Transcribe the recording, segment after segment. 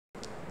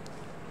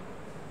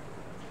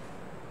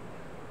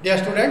Dear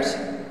students,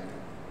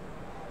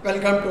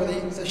 welcome to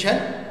the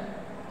session.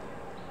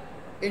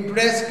 In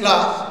today's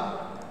class,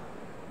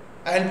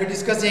 I will be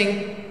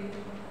discussing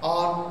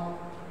on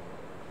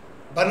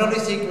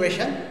Bernoulli's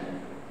equation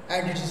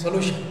and its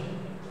solution.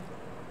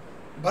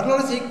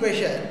 Bernoulli's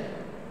equation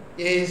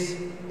is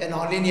an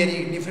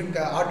ordinary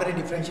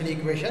differential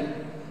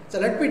equation.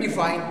 So let me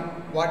define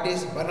what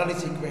is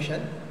Bernoulli's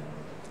equation.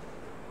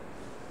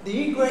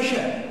 The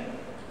equation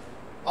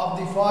of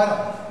the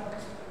form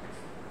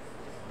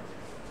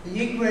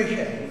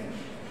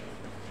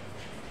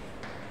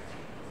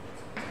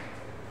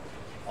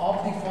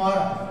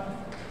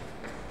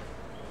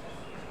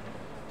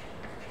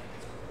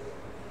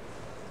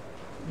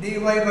dy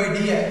by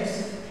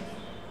dx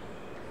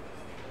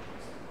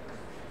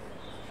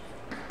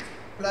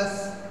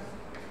plus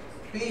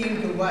p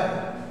into y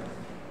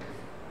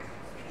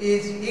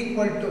is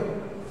equal to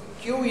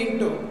q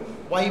into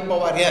y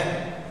power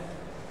n,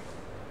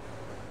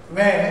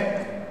 where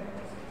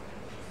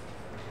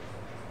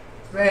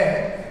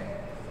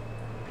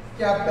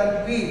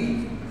capital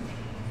P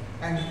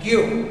and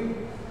Q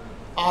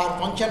are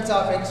functions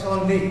of x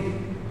only,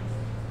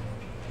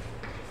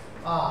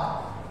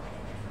 are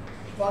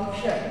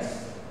functions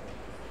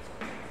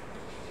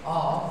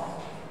of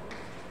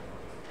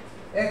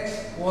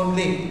x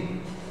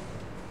only,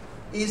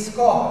 is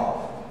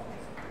called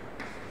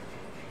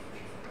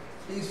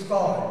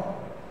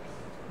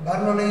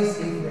Bernoulli's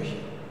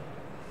equation.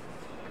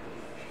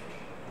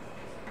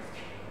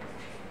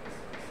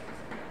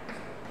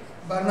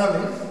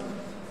 Bernoulli's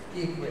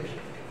equation.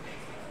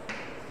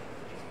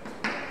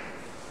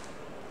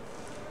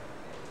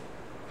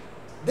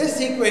 This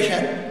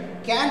equation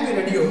can be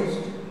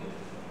reduced.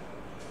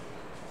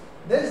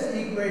 This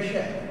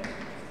equation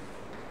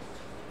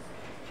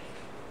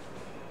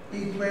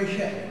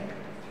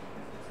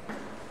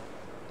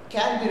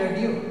can be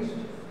reduced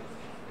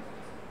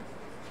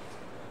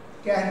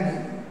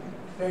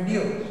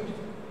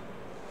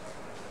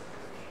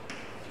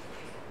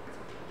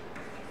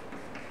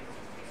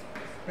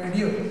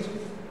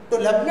to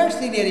Leibniz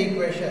linear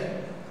equation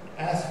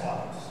as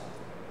follows.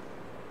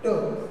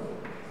 To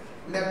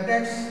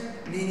Leibniz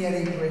linear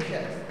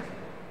equation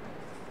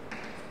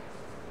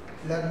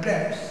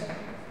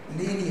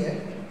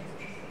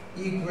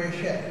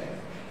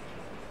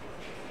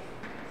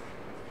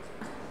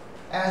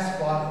as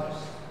follows.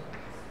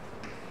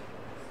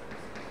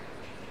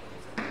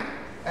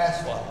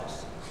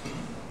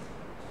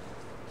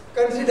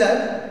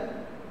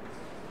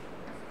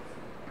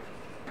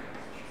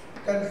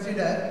 Consider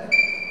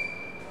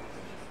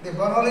the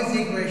Bernoulli's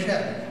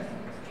equation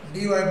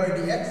dy by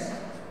dx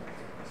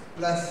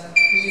plus p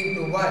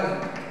into y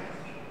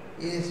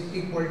is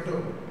equal to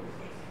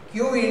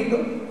q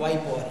into y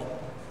power n.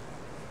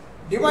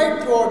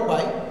 Divide throughout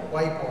by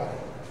y power n.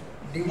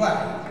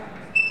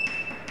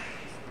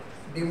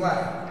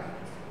 Divide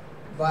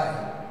by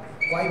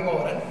y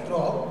power n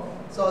throughout.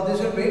 So this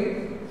will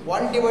be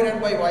 1 divided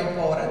by y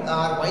power n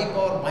or y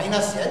power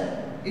minus n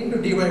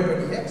into dy by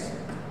dx.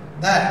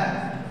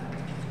 Then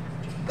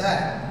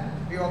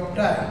we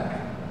obtain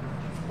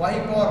y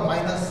power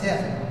minus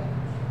n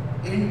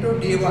into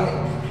dy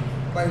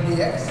by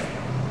dx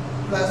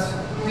plus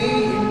p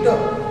into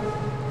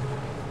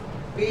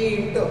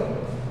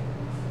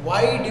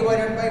y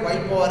divided by y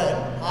power n,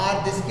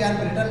 or this can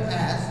be written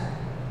as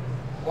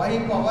y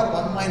power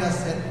 1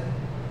 minus n.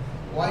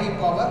 Y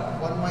power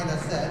 1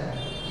 minus n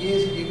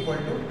is equal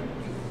to q.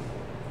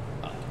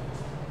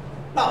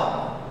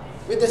 Now,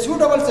 with a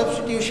suitable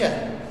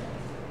substitution,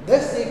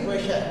 this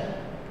equation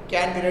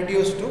can be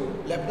reduced to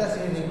Leibniz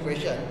linear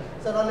equation.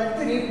 So now let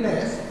me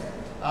replace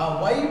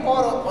y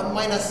power 1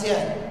 minus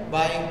n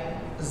by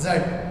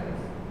z.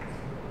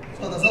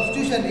 So the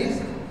substitution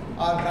is,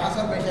 or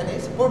transformation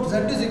is, put z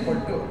is equal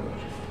to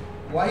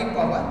y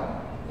power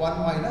 1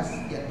 minus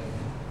n.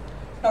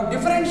 Now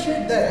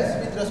differentiate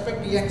this with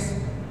respect to x.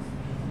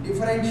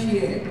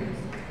 Differentiate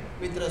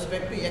with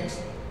respect to x.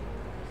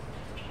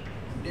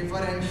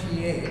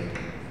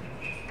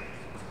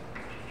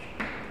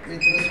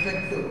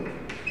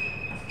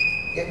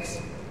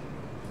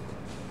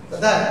 So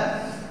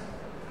then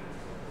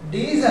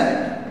dz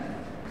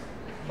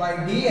by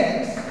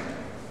dx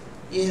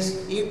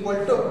is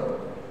equal to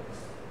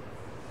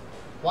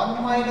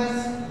 1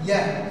 minus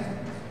n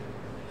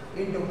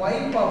into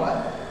y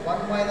power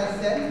 1 minus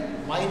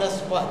n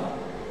minus 1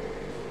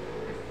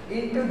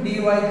 into dy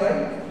by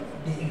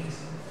dx.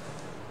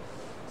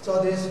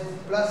 So this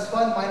plus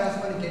 1 minus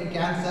 1 can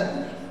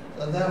cancel.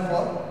 So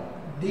therefore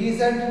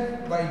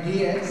dz by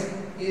dx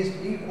is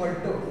equal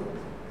to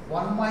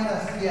 1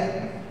 minus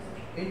n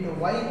into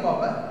y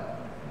power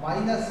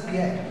minus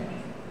n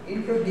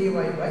into dy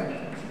by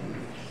dx.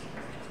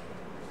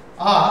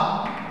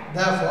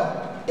 Therefore,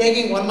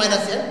 taking 1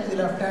 minus n to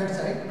the left hand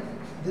side,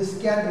 this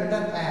can be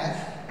written as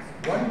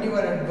 1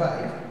 divided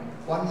by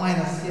 1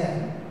 minus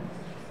n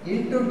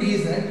into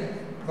dz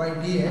by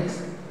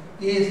dx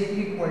is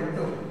equal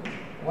to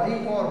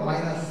y power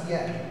minus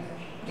n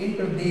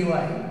into dy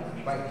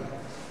by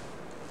dx.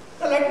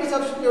 Now let me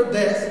substitute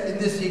this in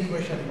this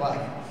equation 1.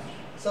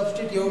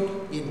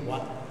 substitute in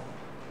 1.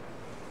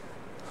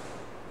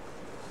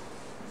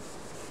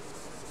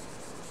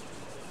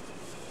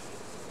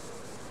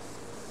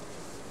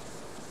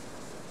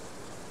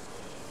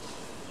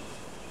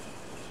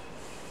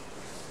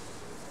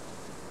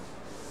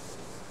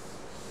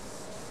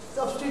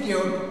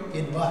 Substitute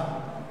in 1.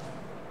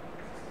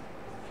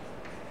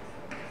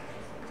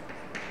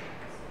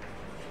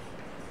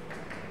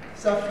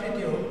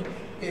 Substitute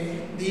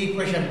in the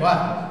equation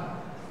 1.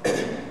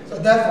 So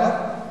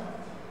therefore,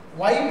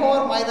 y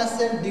power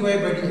minus n dy by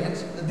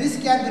dx, this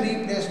can be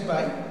replaced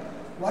by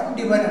 1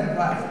 divided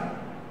by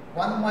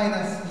 1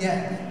 minus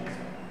n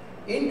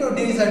into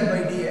dz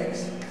by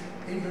dx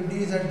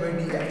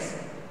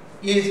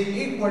is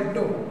equal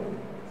to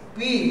p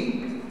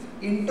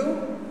into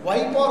y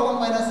power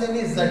 1 minus n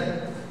is z.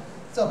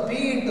 So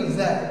p into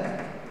z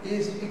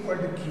is equal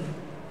to q.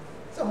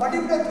 So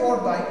multiply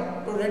throughout by,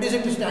 to reduce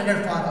it to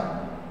standard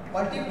form,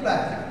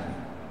 multiply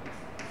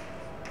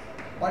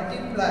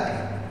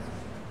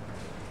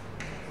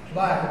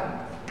by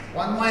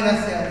 1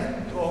 minus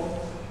n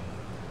throughout.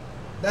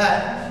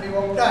 Then we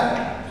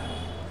obtain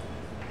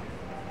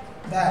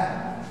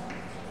that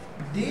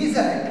dz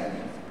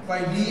by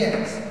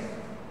dx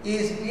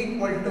is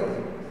equal to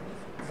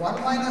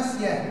 1 minus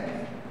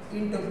n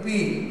into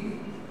p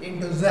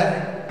into z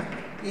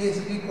is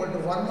equal to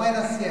 1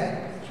 minus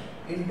n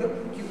into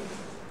q.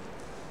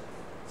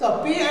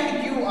 So p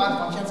and q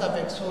are functions of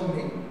x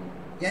only.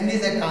 N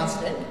is a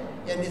constant.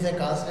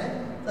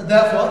 So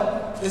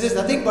therefore, this is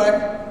nothing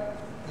but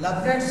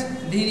Lagrange's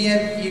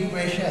linear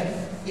equation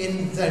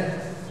in z,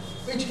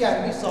 which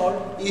can be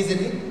solved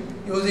easily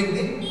using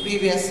the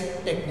previous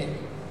technique.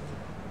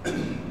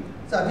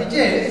 So which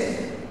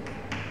is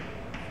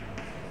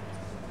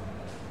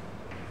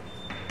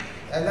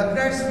a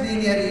Lagrange's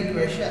linear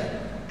equation.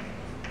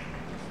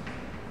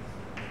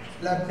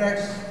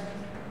 Lagrange's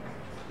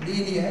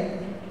linear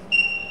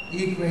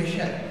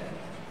equation,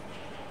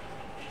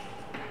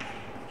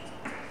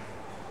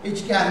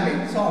 which can be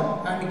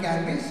solved and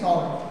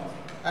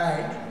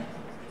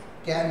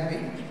can be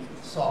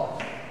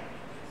solved.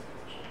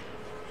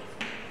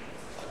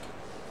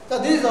 So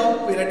this is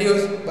how we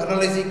reduce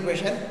Bernoulli's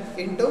equation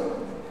into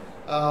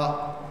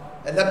a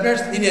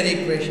Lagrange's linear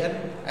equation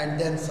and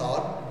then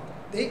solve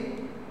the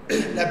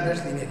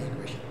Lagrange's linear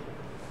equation.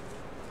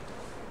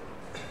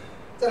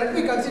 So let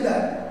me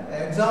consider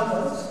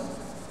examples.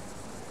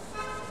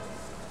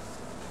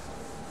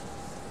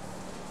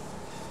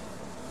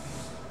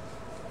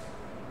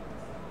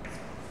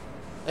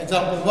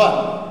 Example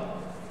 1.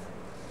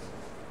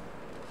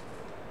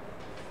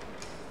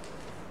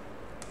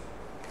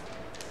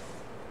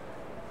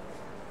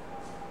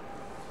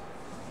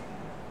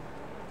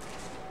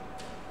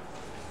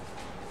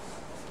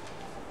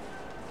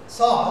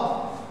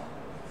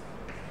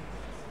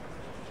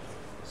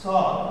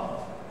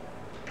 Solve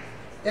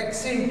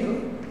x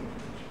into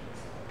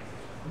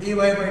dy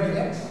by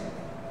dx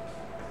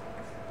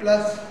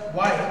plus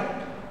y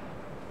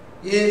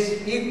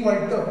is equal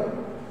to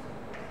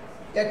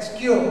x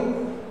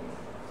cube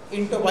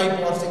into y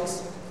power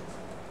 6.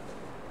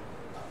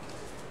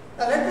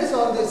 Now let me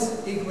solve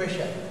this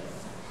equation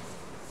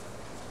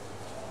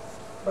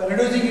by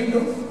reducing it to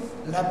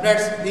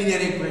Lagrange's linear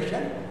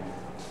equation.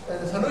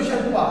 The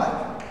solution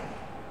part,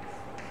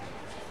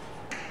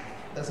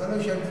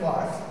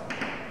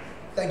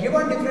 the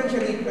given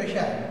differential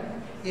equation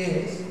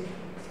is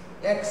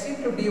x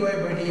into dy by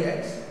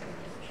dx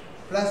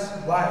plus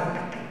y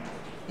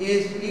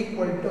is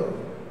equal to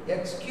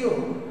x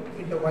cube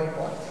into y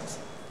power 6.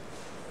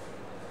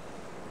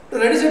 To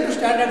reduce it to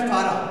standard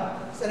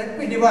form, so let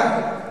me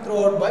divide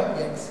throughout by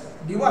x.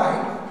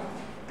 Divide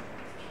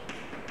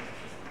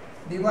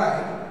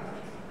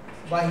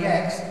by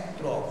x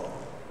throughout.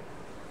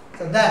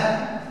 So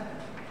then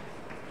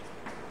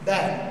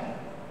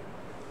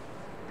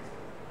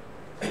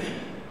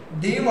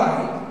dy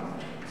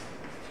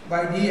by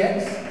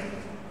dx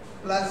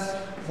plus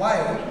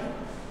y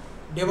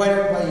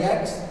divided by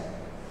x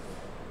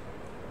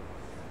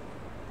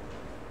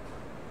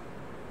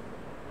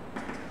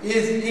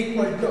is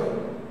equal to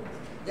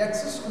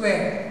x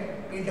square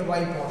into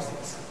y power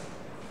 6.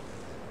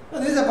 Now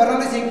this is a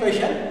Bernoulli's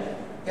equation.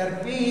 Here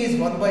p is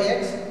 1 by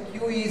x,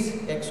 q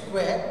is x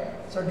square.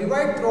 So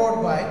divide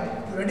throughout by,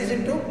 to reduce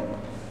it to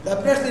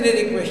Lagrange's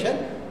linear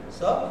equation.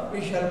 So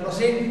we shall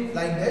proceed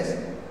like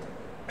this.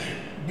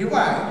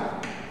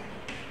 Divide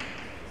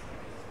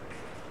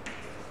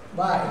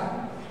by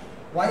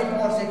y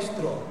power 6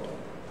 throughout.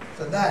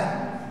 So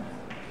then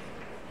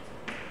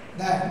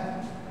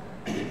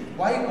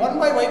y 1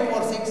 by y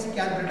power 6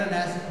 can be written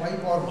as y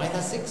power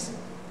minus 6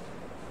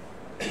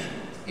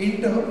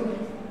 into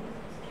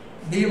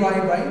dy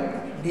by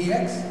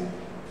dx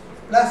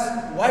plus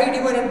y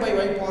divided by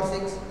y power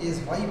 6 is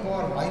y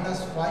power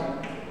minus 5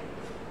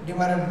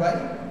 divided by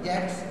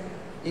x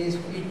is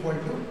equal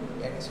to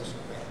x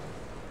square.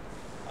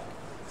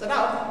 So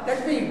now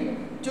let me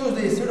choose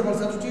the suitable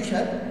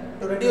substitution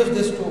to reduce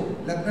this to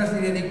Lagrange's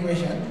linear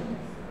equation.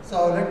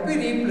 So let me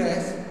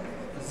replace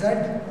z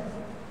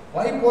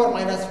y power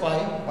minus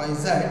 5 by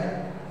z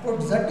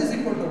put z is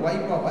equal to y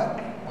power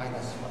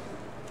minus 1.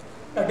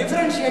 Now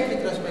differentiate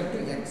with respect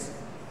to x.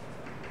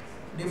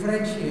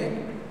 Differentiate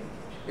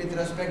with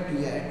respect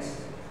to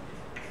x.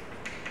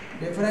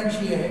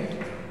 Differentiate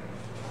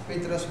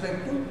with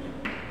respect to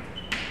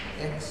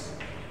x.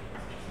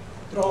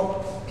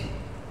 Throw.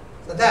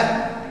 So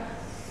then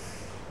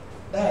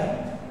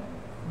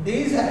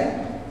dz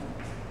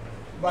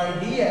by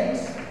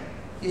dx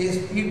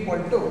is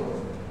equal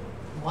to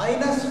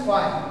minus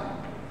 5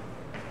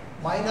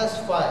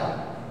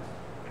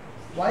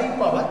 y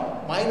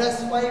power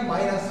minus 5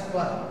 minus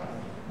 1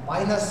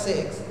 minus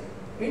 6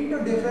 into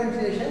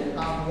differentiation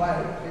of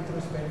y with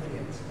respect to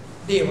x,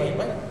 dy by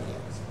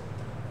dx.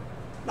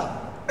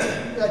 Now,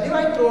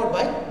 divide through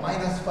by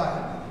minus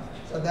 5.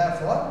 So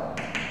therefore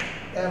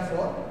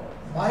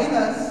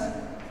minus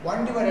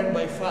 1 divided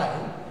by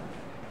 5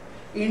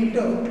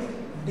 into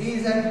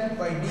dz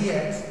by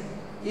dx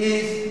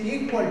is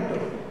equal to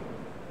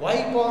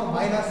y power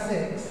minus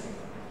 6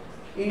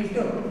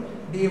 into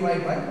dy by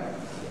dx.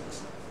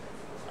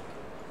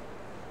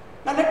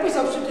 Now let me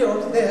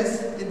substitute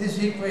this in this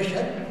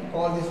equation,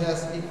 call this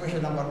as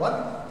equation number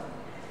 1.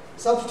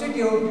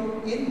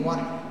 Substitute in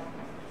 1.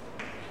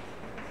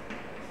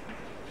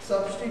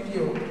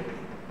 Substitute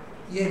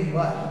in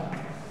 1.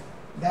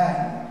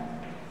 Then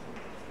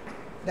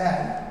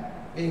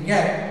we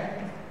get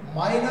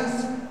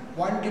minus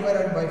 1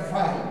 divided by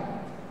 5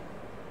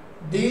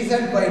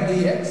 dz by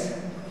dx.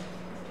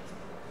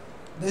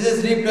 This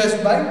is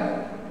replaced by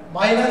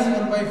minus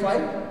 1 by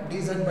 5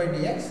 dz by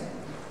dx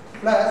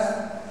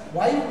plus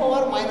y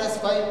power minus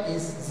 5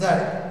 is z.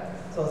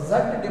 So z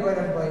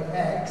divided by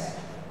x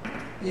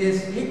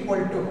is equal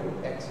to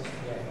x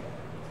square.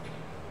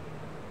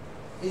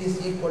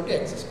 Is equal to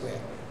x square.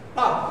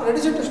 Now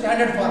reduce it to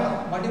standard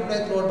form.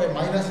 Multiply throughout by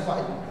minus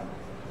 5.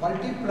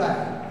 Multiply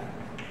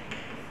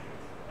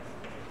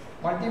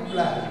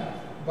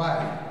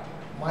by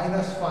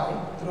minus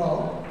 5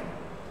 throughout.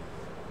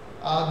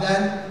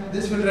 Then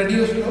this will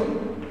reduce to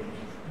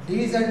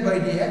dz by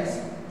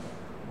dx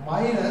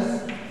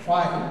minus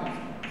 5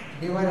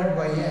 divided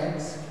by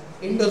x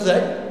into z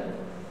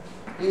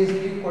is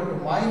equal to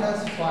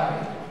minus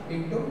 5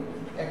 into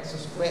x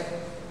square.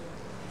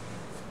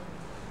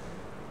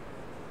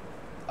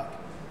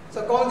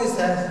 So call this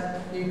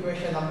as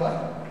equation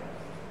number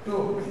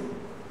 2.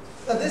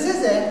 So this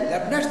is a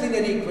Leibniz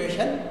linear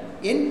equation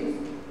in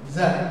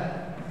z,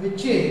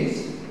 which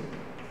is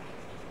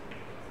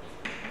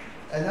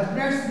a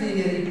Leibniz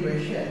linear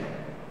equation.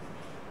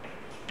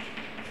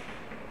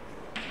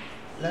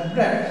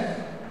 Leibniz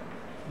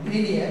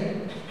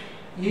linear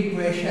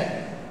equation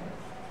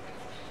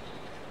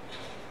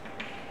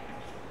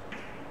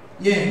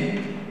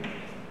in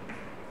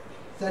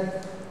z,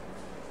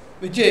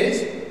 which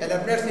is a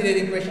Leibniz linear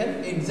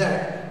equation in z,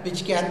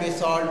 which can be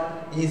solved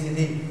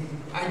easily,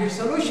 and its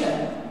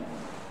solution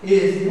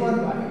is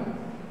given by,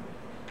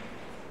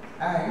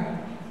 and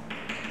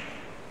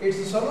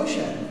its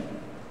solution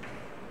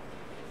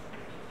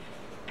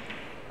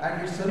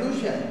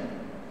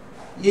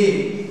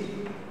is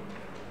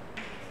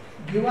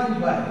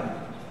given by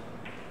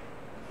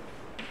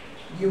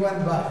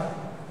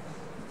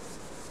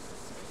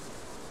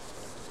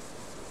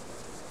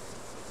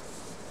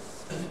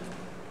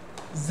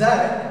z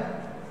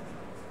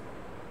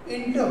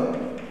into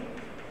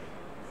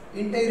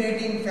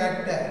integrating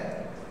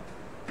factor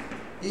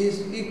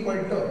is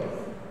equal to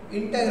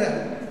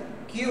integral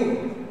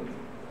q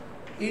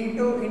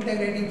into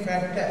integrating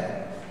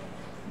factor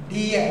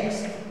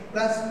dx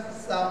plus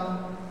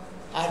some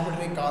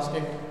arbitrary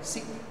constant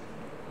c.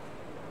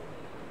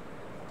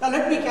 Now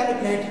let me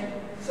calculate.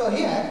 So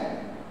here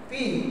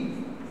P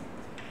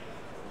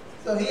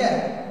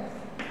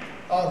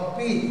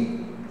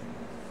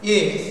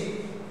is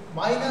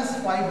minus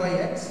 5 by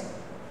x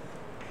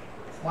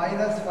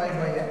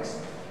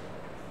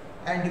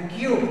and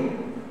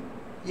Q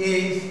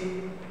is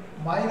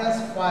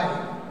minus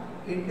 5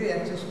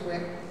 into x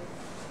square.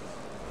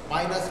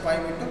 Minus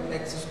 5 into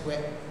x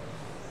square.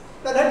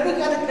 Now let me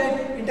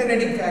calculate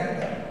integrating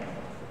factor.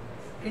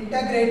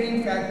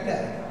 Integrating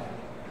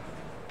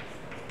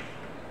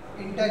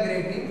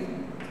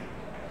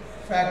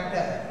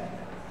factor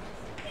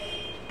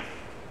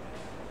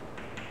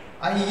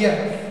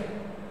IF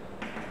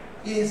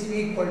is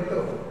equal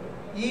to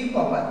e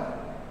power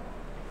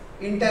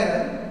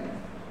integral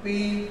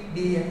p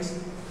dx.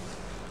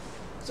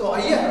 So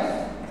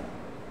IF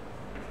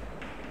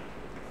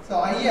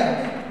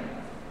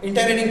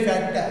integrating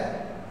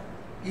factor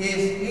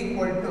is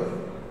equal to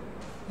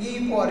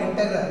e power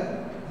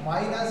integral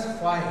minus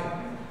 5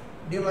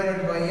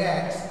 divided by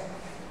x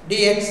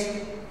dx.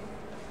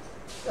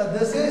 So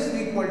this is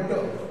equal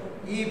to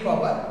e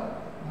power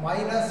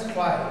minus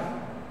 5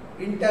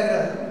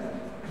 integral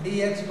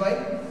dx by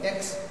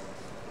x.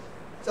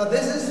 So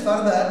this is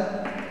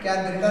further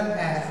can be written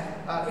as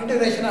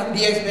integration of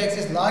dx by x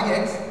is log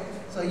x.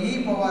 So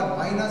e power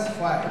minus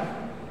 5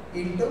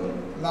 into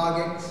log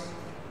x.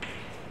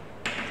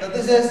 So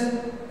this is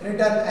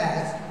written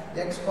as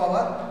x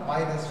power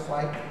minus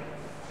 5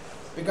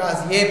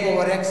 because a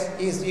power x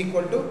is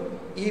equal to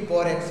e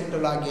power x into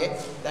log a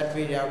that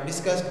we have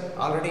discussed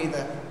already in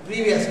the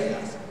previous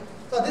class.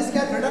 So this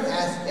can be written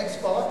as x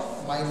power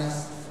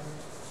minus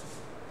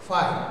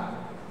 5.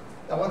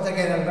 So once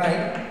again I will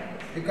write,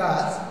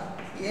 because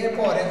a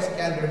power x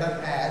can be written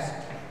as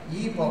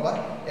e power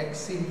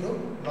x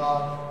into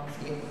log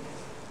a.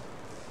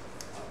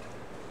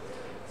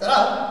 So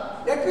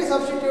now let me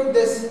substitute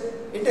this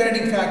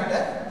integrating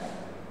factor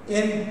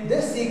in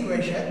this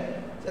equation.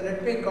 So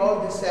let me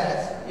call this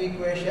as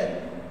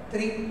equation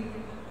 3.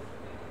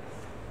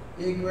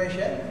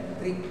 Equation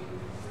 3.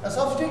 Now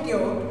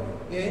substitute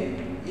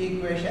in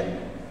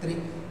equation 3.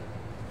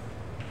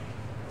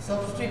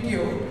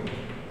 Substitute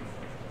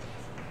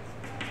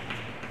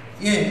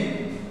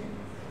in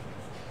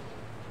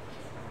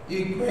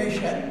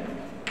equation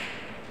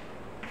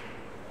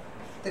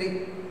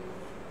 3.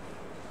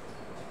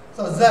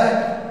 So z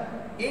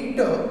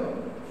into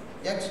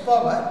x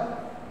power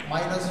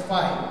minus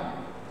 5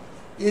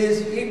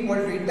 is equal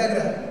to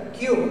integral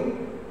q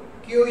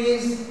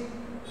is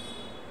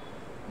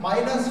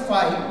minus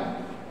 5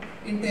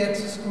 into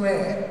x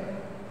square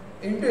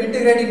into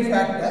integrating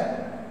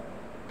factor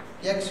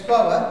x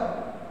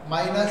power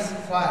minus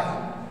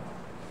 5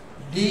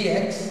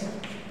 dx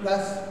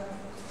plus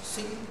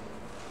c.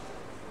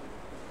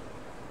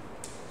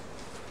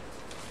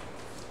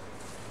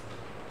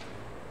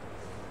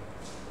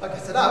 Okay,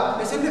 so now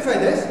we simplify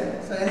this.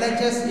 So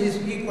LHS is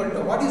equal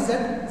to, what is z?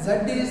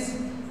 Z is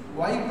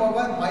y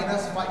power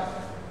minus 5.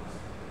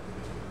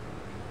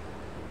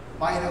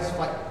 Minus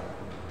 5.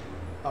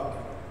 Okay.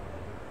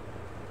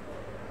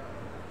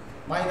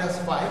 Minus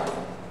 5.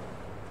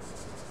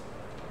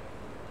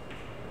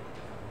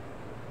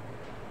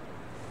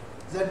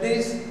 Z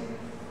is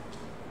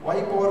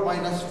y power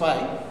minus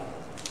 5.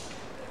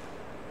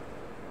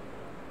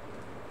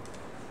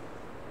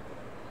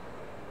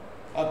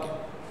 Okay.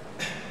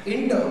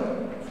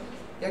 Into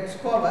x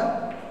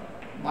power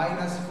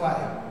minus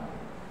 5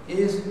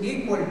 is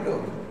equal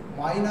to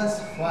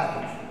minus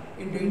 5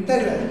 into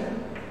integral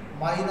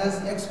minus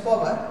x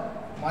power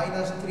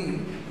minus 3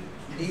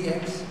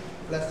 dx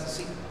plus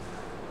c.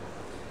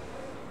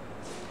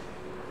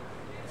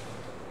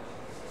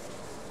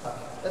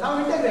 So now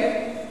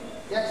integrate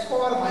x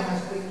power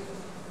minus 3.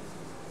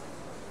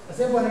 The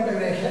simple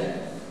integration,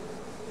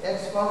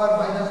 x power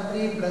minus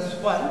 3 plus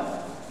 1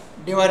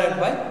 divided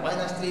by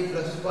minus 3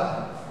 plus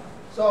 1.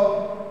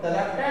 So the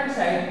left hand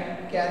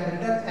side can be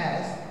written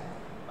as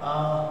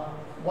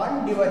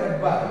 1 divided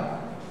by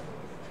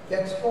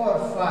x power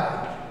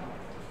 5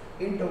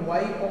 into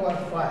y power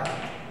 5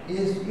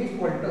 is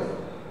equal to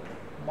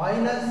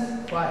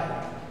minus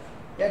 5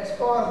 x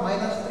power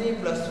minus 3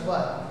 plus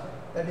 1,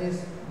 that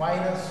is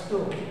minus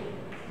 2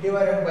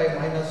 divided by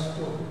minus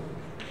 2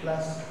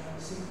 plus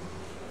c.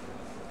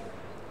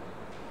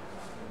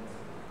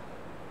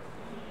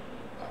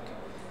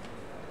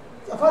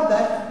 So for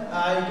that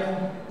I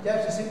can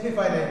just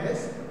simplify like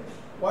this,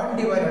 1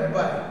 divided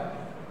by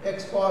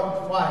x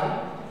power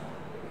 5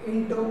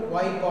 into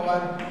y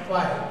power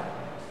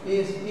 5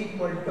 is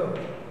equal to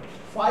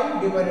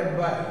 5 divided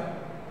by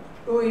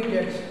 2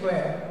 into x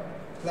square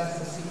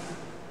plus c.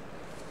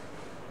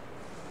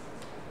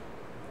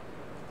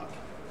 Okay.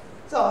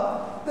 So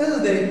this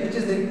is which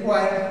is the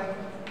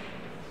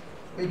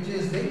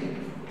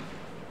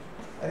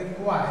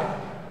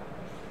required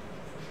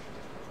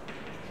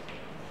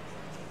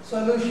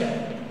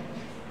solution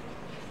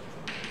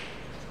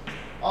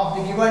of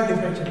the given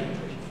differential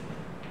equation.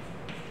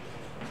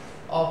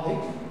 Of the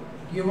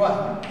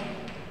given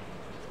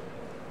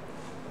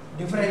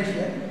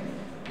differential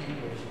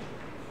equation.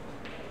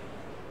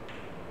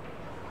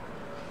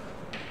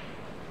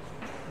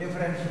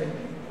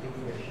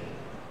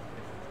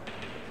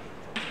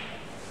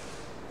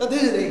 So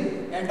this is the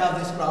end of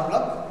this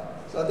problem.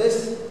 So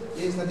this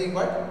is nothing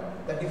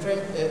but the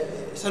different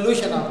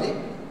solution of the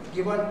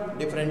given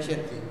differential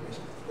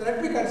equation. So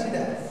let me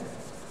consider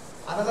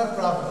another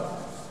problem.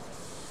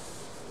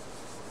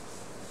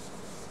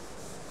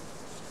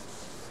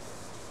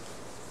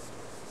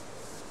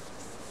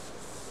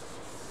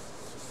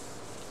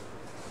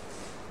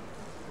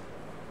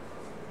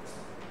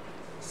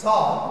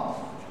 Solve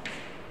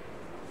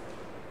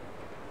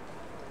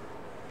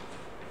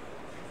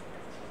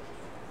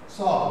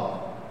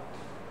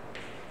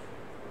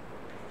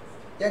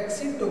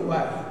x into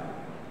y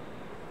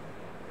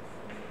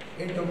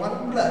into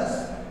 1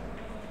 plus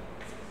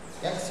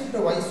x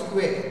into y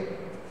square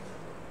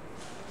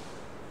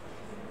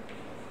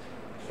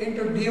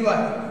into dy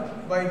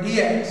by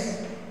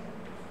dx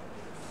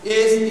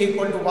is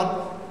equal to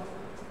 1.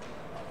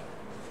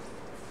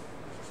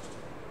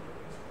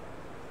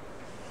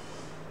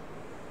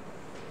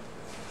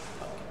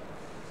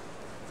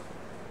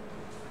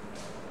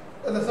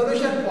 So the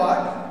solution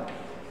part,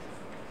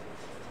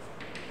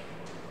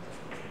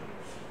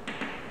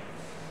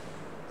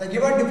 the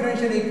given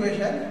differential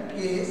equation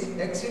is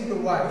x into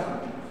y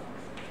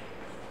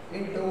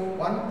into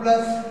 1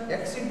 plus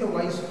x into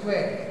y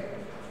square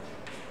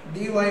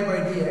dy by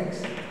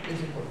dx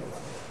is equal to 1.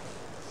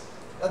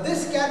 Now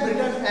this can be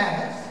written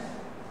as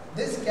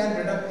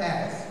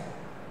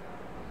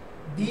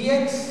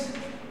dx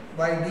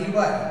by dy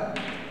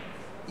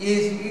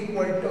is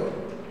equal to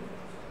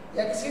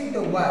x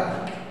into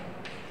y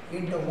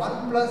into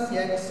 1 plus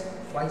x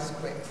y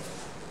square.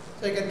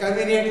 So you can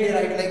conveniently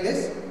write like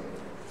this.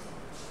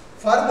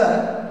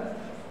 Further,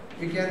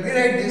 we can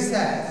rewrite this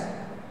as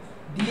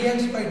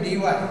dx by dy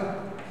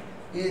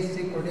is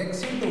equal to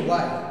x into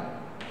y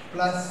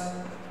plus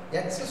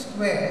x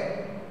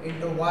square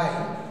into y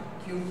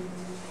cube,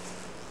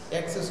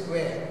 x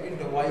square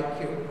into y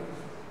cube.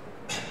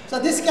 So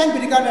this can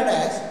be regarded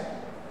as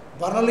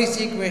Bernoulli's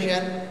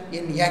equation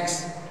in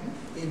x.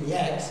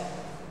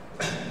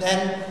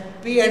 Then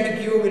p and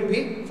q will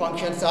be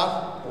functions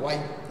of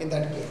y in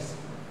that case.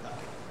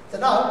 So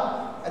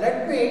now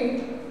let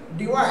me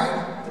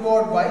divide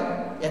throughout by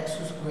x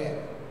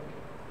square.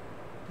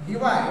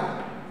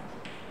 Divide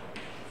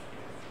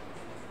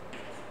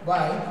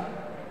by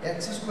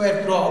x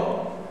square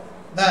throughout.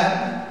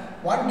 Then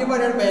 1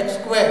 divided by x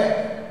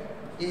square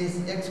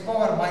is x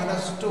power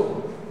minus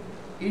 2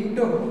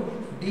 into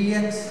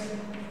dx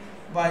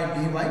by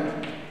dy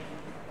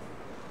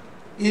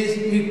is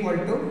equal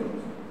to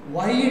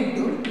y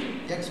into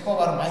x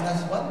power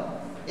minus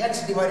 1.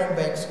 X divided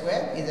by x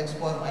square is x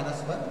power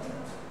minus 1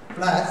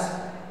 plus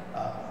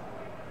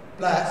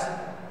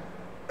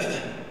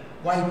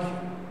y cube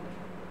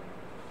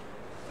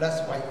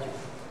plus y cube.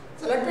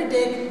 So let me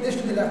take this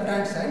to the left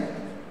hand side.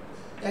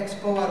 X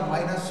power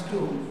minus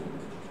 2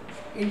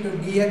 into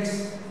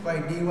dx by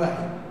dy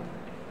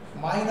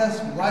minus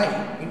y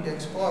into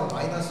x power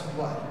minus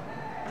 1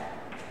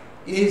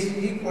 is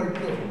equal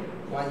to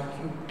y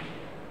cube.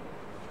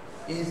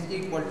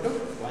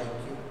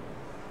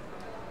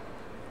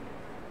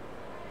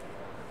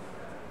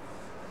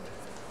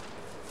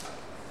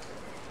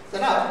 So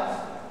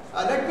now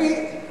let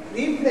me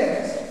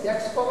replace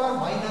x power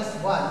minus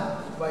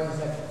 1 by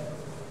z.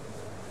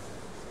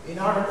 In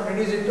order to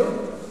reduce it to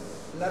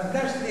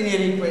Leibniz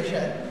linear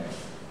equation,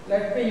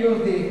 let me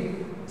use the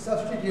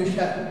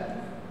substitution.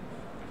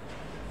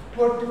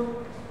 Put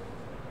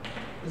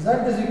z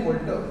is equal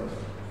to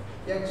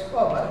x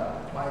power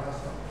minus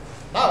 1.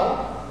 Now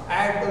I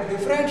have to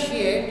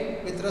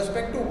differentiate with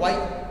respect to y,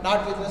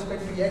 not with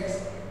respect to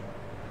x.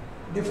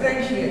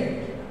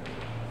 Differentiate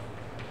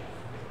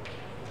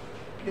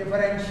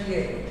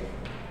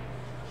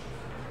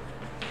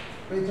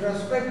with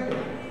respect to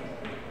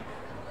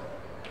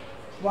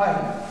y.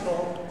 So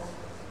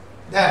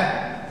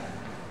then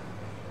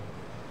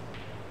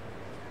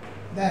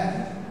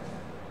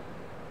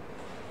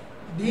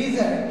dz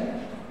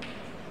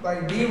by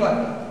dy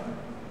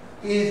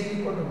is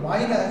equal to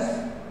minus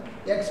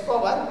x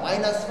power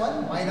minus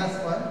 1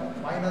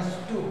 minus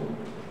 2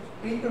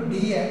 into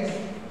dx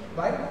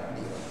by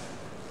dy.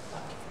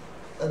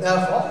 So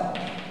therefore,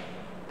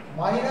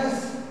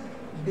 minus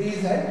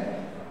dz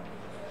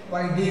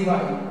by dy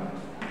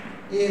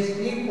is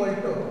equal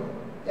to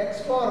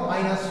x power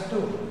minus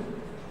 2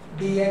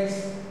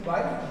 dx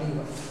by dy.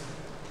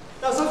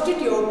 Now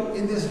substitute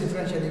in this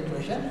differential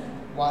equation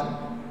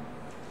 1.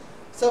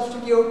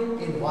 Substitute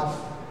in 1.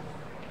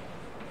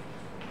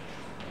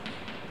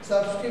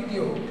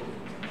 Substitute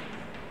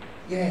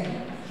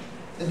in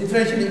the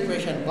differential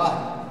equation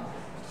 1.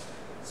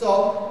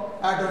 So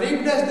I have to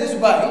replace this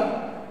by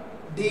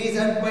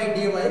dz by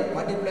dy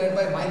multiplied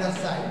by minus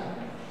sign.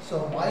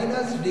 So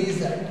minus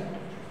dz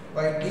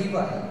by dy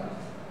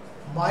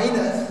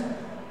minus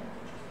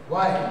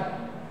y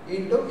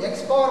into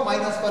x power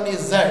minus 1 is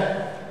z.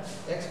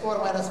 X power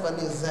minus 1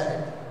 is z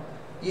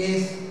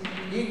is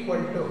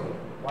equal to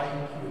y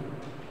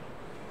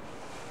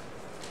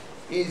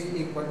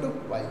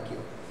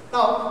cube.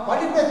 Now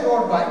multiply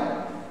throughout by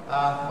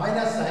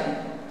minus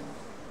sign.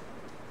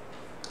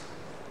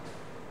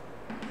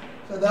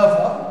 So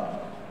therefore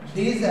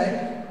dz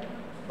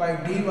by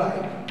dy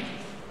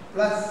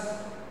plus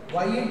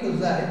y into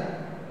z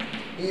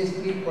is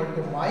equal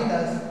to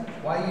minus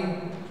y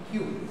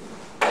cube.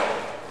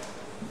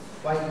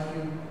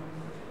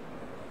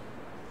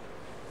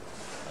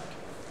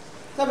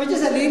 So which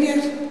is a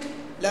linear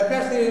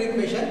Laplace linear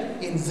equation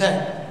in z,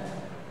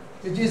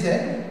 which is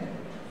a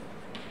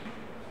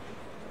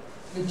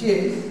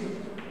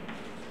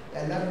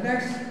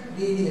Laplace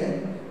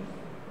linear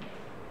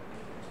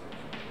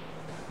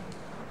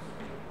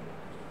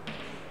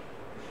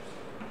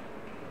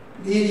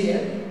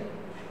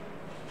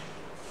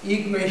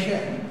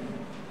equation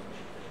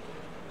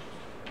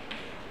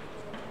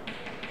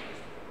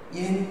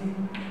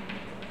in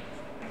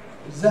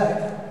z,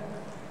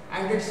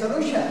 and its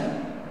solution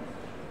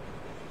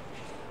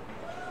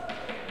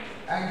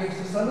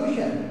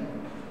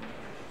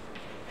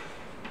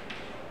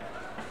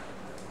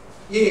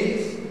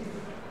is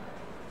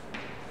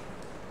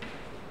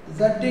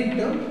z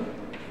into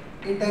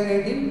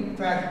integrating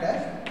factor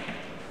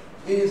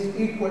is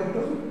equal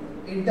to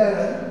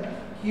integral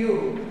q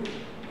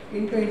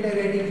into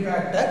integrating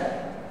factor.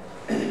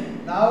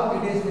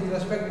 Now it is with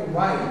respect to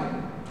y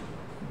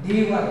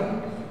dy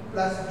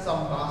plus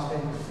some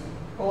constant c.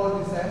 Call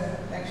this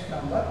as next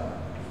number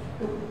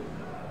 2.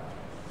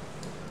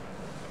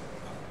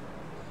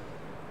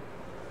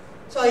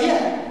 So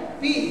here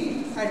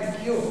p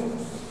and Q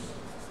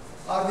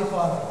are the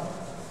following.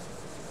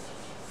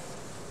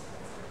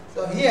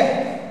 So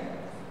here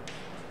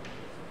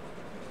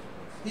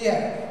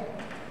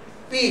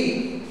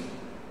P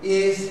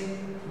is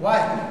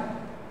y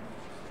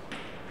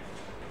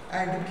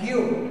and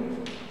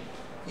Q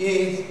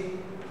is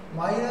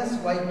minus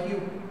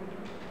yq.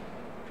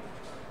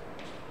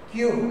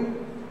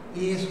 Q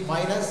is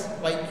minus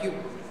yq.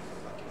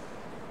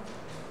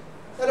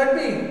 So let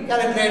me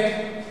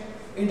calculate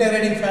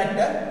integrating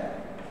factor.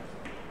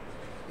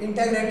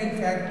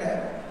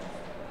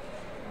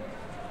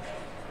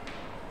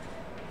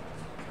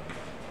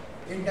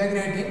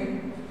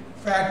 Integrating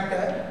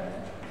factor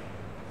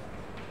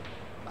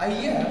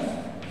IF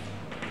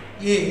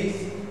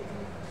is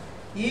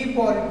e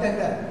power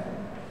integral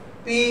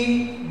p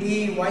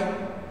dy.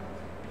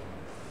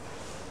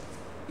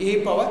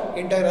 E power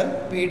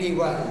integral p dy.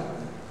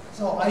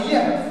 So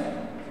IF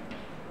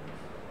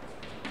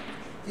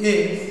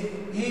is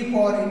e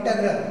power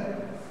integral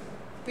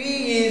p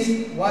is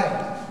y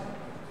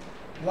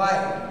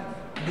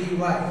dy,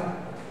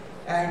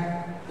 and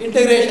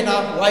integration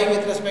of y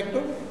with respect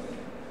to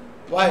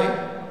y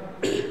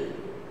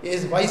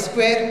is y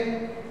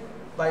square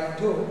by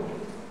 2,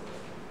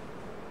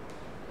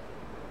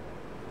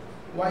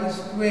 y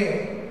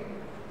square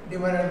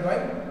divided by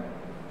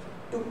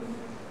 2.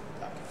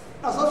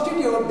 Now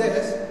substitute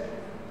this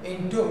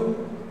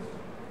into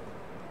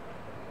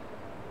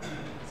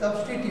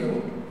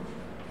substitute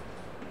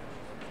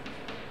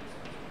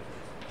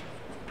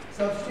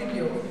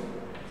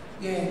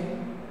in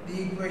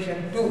the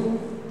equation 2,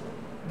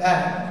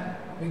 then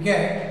we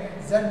get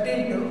z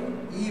into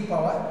e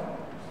power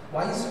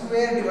y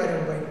square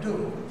divided by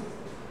 2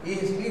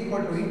 is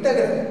equal to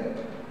integral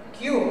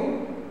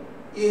q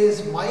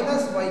is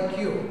minus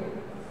yq,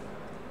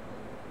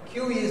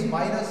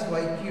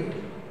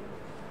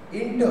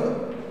 into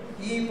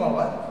e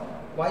power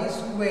y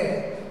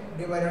square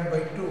divided by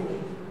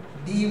 2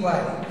 dy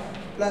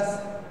plus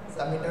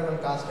some interval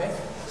constant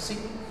c.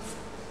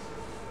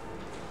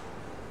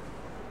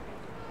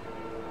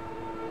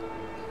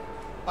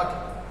 Okay,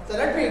 so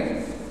let me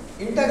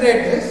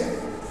integrate this.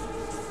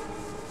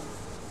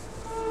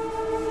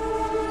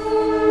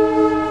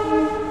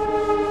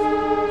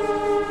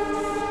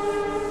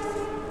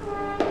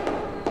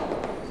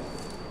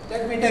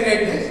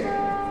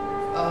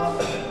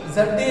 Z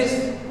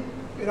is,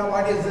 you know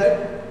what is Z?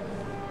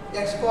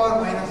 X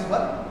power minus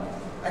 1,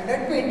 and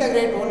let me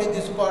integrate only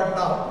this part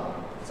now.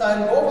 So I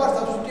will go for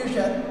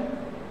substitution.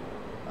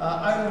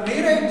 I will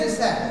rewrite this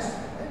as,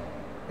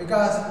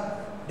 because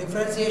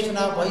differentiation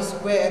of y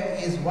square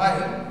is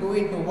y, 2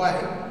 into y.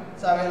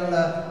 So I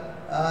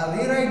will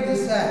rewrite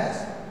this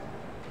as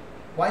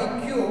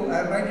y cube.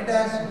 I will write it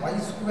as y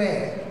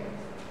square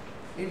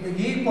into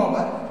e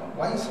power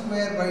y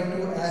square by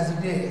 2 as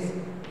it is,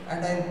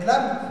 and I will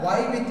club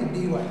y with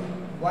dy,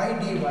 y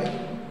dy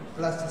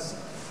plus c.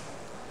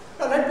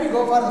 Now let me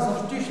go for the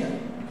substitution.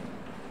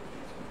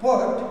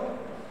 Put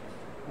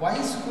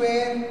y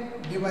square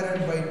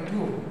divided by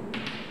 2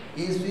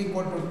 is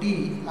equal to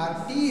t,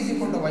 or t is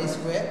equal to y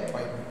square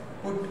by 2.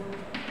 Put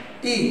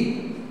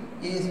t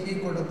is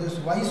equal to this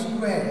y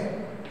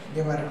square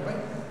divided by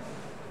 2.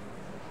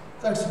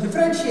 So it's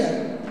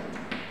differential.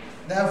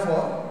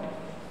 Therefore,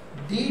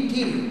 dt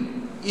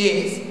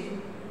is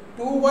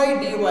 2y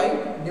dy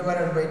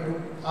divided by 2,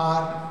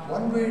 or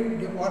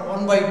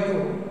 1 by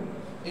 2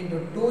 into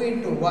 2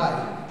 into y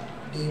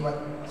dy.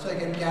 So I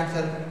can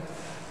cancel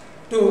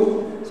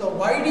 2. So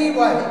y dy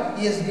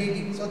is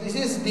dt. So this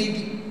is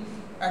dt.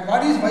 And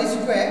what is y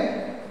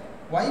square?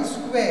 Y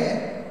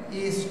square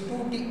is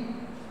 2t.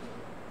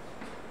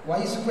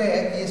 Y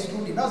square is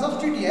 2t. Now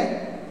substitute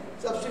here.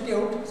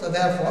 Substitute. So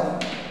therefore,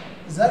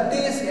 z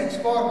is x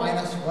power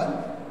minus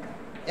 1.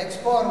 X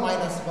power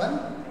minus 1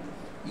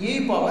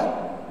 e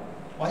power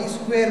y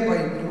square by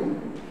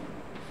 2.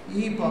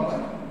 E power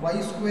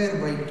y square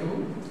by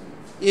 2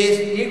 is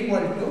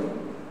equal to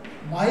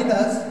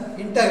minus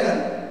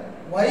integral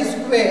y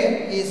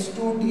square is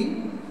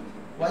 2t.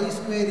 Y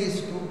square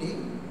is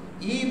 2t.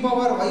 E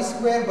power y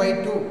square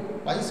by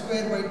 2. Y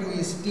square by 2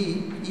 is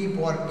t. E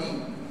power t.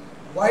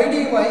 Y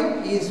dy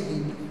is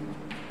dt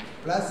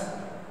plus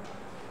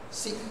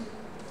c.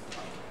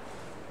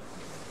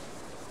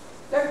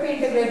 Let me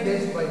integrate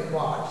this by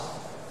parts.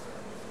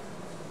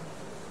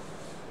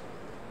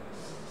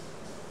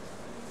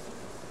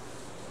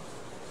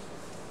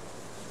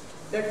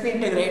 Let me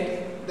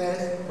integrate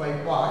this by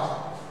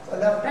parts. So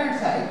left hand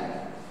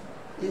side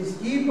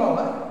is e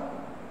power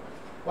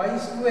y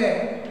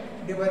square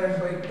divided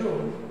by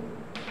 2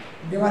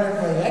 divided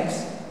by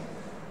x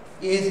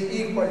is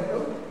equal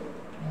to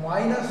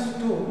minus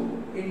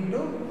 2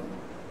 into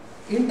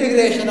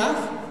integration of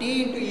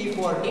t into e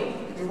power t.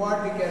 If you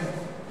want, we can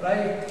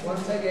write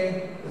once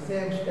again the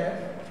same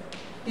step,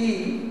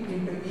 t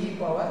into e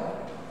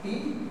power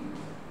t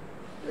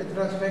with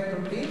respect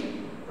to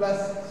t plus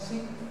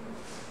c.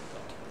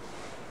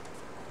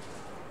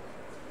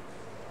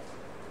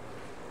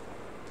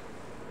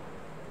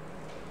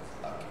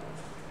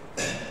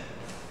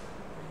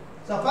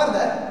 So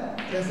further,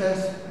 this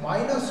is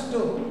minus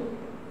 2.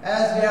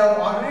 As we have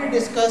already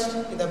discussed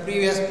in the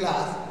previous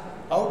class,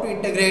 how to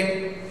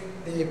integrate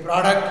the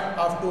product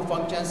of two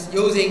functions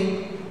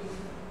using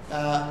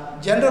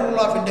general rule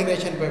of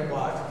integration by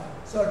parts.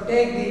 So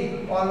take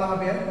the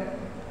polynomial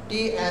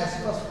t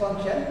as first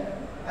function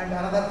and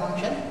another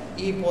function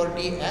e power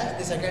t as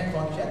the second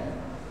function.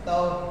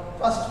 Now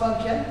first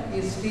function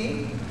is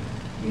t,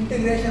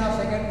 integration of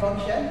second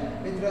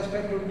function with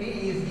respect to t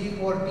is e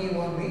power t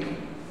only,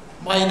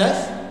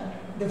 minus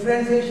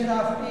differentiation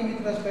of t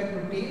with respect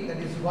to t, that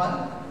is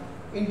 1,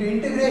 into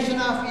integration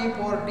of e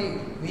power t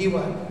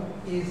v1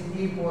 is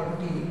e power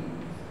t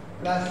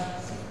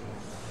plus c.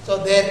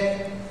 So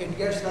there it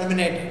gets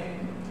terminated.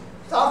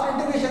 So after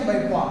integration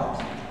by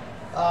parts,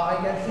 I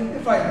can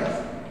simplify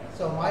this.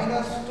 So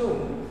minus 2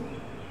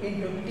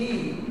 into t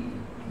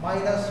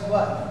minus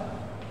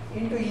 1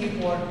 into e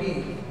power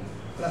t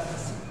plus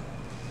c.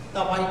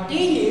 Now my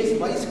t is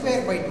y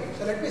square by 2.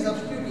 So let me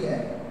substitute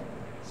here.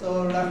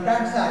 So left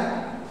hand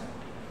side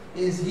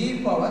is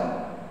e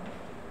power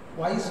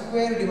y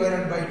square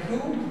divided by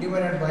 2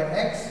 divided by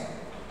x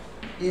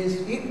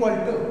is equal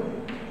to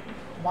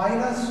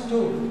minus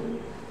 2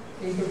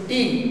 into t.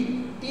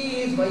 T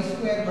is y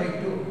square by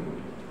 2.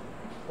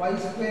 Y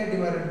square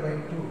divided by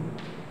 2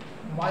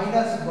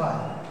 minus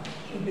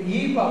 1 into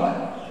e power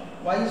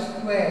y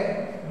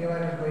square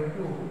divided by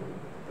 2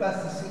 plus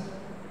c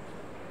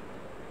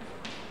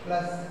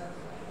plus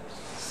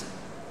c.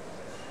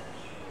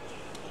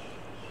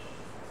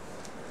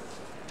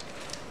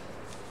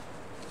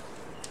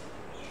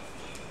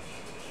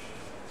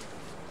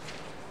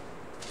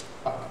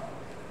 Okay.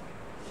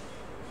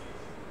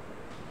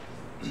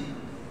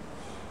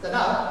 So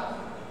now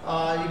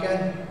you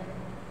can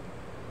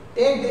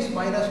take this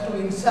minus 2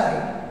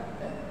 inside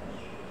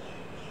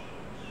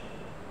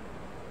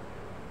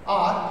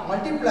or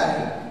multiply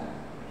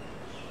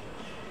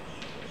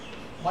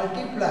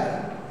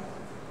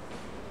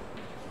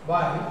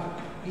by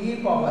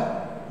e power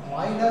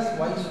minus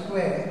y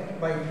square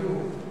by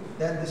 2,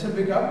 then this will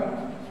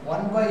become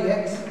 1 by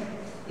x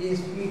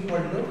is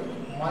equal to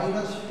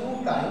minus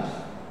 2 times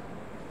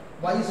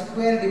y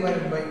square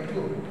divided by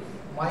 2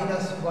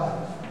 minus 1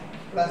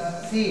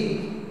 plus c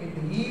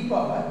into e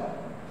power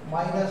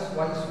minus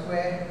y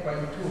square by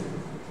 2,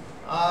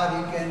 or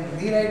you can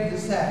rewrite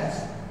this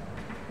as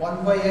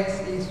 1 by x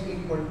is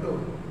equal to,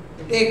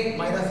 you take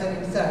minus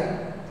n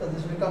inside, so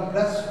this will become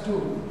plus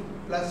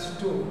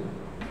 2,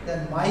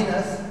 then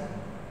minus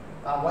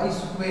y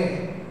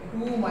square,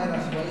 2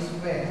 minus y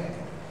square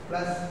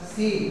plus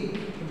c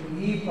into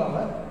e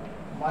power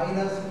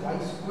minus y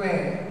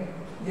square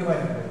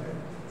divided by 2.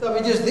 So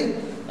which is the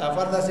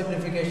further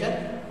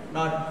simplification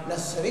not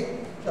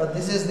necessary. So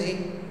this is the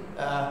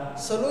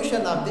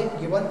solution of the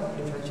given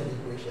differential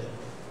equation.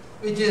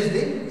 Which is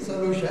the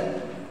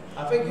solution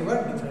of a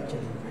given differential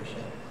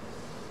equation.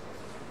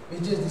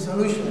 Which is the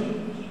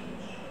solution.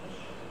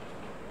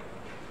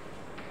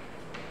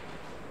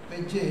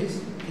 Which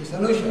is the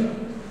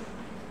solution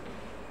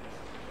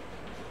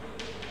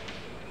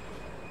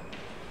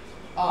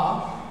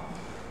of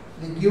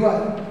the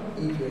given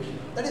equation.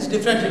 That is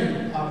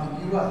differential of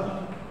the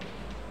given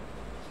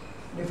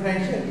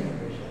differential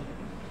equation.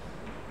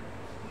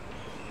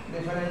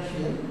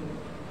 Differential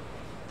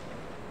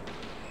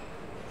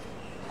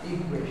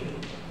equation.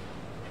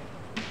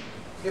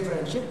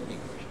 Differential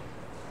equation.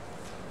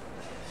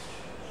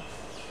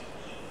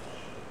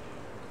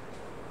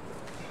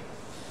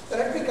 So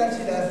let me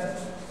consider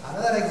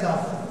another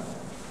example.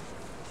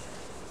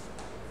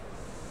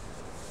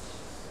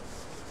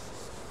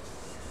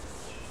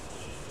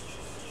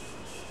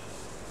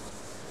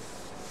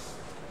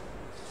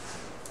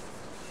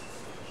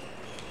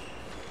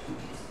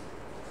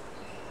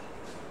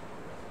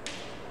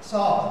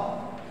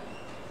 Solve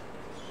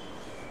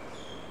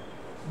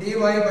dy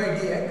by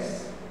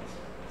dx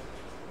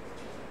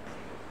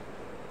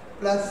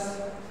plus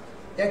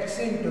x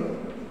into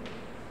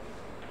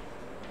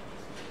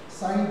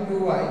sin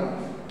 2y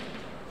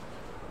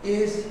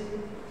is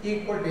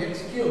equal to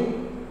x cube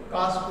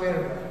cos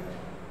square y.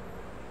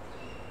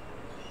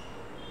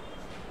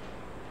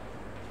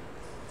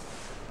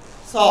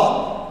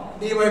 Solve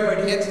dy by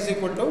dx is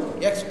equal to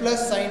x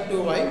plus sin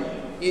 2y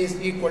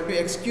is equal to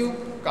x cube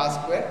cos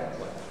square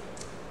y.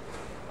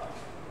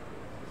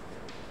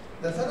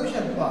 The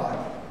solution part,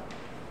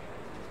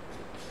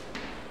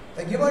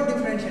 the given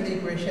differential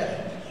equation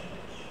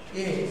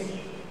is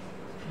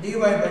dy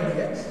by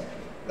dx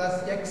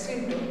plus x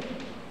into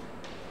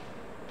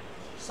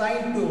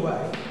sin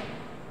 2y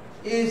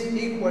is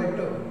equal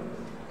to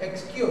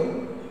x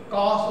cube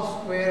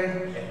cos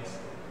squared x.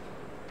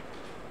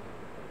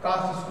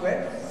 Cos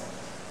squared.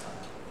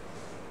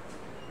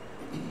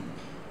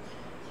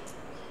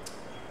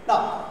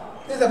 Now,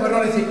 this is the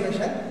Bernoulli's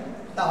equation.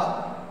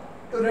 Now,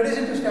 to reduce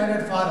it to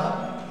standard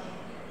form,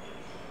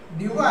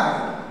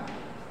 divide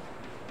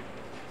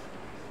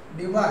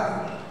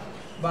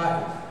by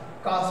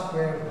cos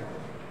square y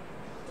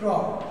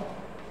throughout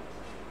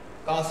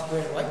cos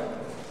square y.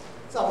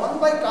 So 1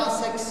 by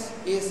cos x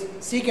is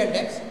secant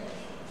x.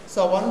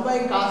 So 1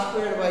 by cos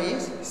squared y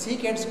is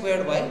secant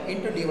squared y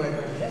into dy by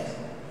dx.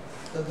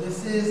 So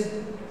this is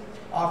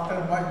after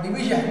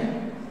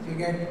division, you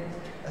get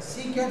a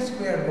secant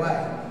squared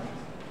y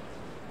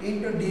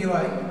into dy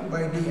by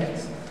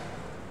dx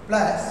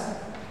plus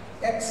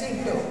x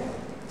into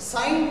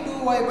sin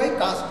 2y by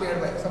cos squared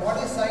y. So what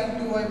is sin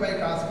 2y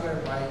by cos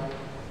squared y?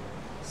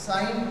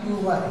 Sin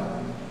 2y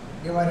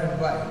divided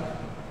by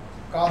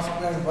cos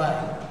squared y.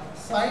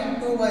 Sin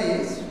 2y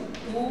is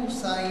 2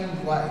 sin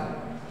y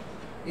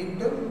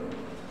into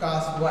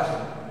cos y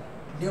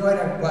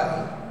divided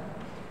by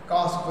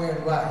cos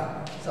squared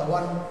y. So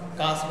 1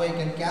 cos y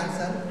can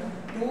cancel.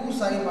 2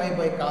 sin y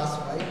by cos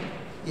y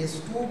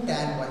is 2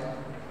 tan y.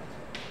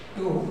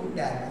 2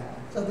 tan y.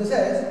 So this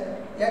is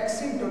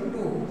x into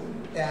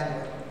 2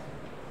 tan y.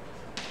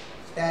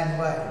 Tan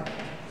y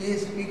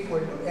is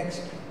equal to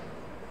x cube.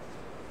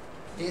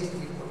 Is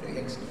equal to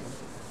x cube.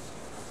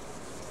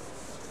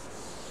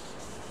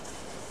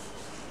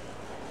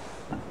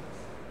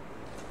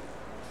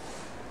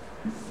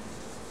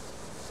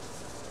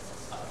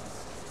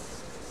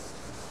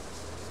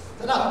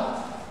 So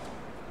now,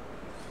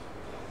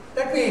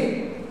 let me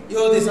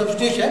use the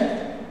substitution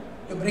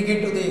to bring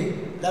it to the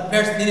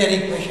Leibniz linear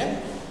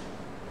equation.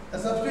 The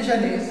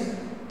substitution is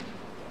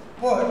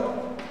put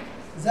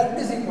z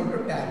is equal to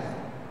tan y.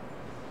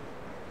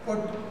 Put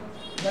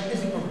z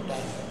is equal to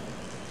tan y.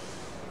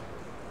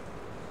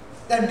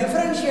 Then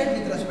differentiate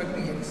with respect to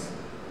x.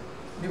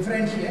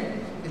 Differentiate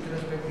with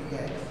respect to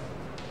x.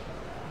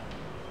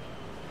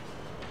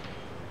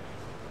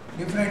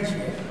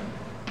 Differentiate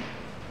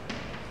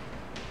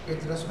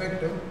with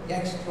respect to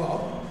x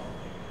of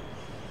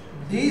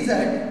dz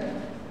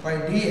by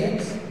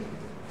dx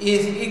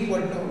is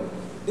equal to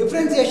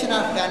differentiation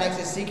of tan x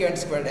is secant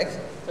squared x.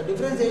 So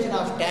differentiation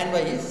of tan y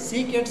is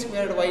secant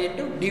squared y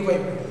into dy by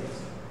dx.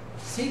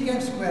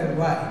 Secant squared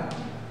y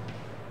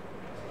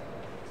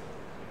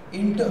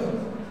into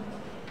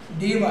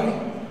dy by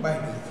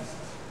dx.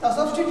 Now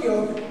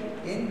substitute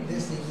in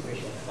this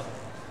equation.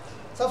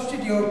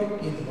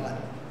 Substitute in 1.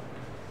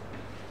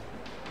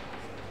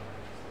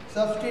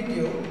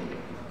 Substitute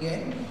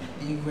in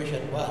the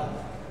equation 1.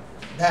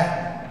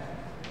 Then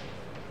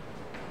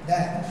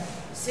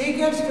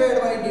secant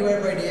squared y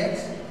divided by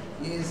dx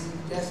is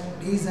just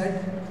dz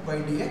by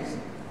dx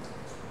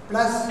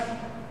plus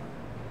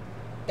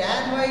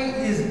tan y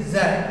is z,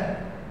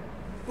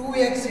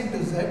 2x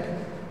into z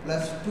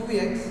plus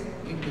 2x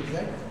into z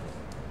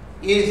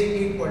is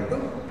equal to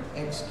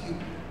x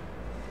cube.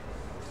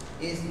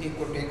 Is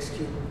equal to x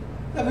cube.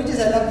 Now which is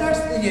a Leibniz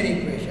linear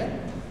equation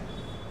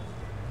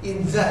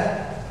in z,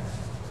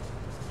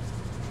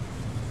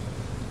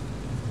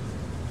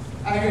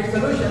 and its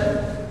solution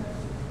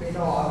we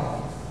know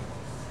already,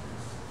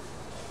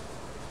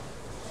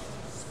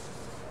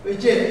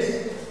 which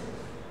is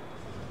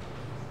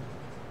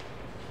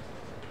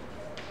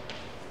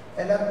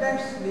a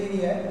Leibniz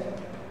linear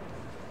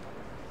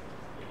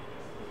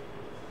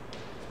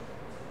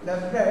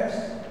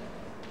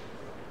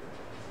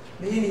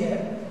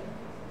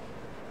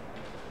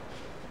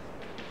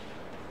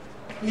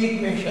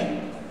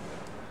equation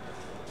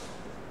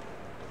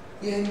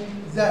in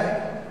z,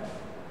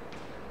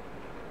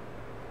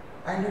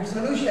 and its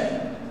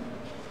solution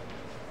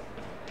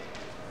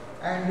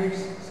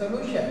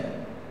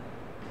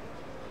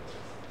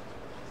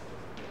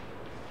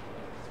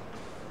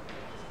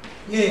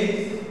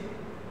is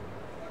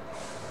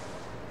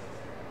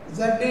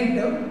z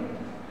into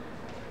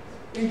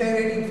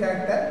integrating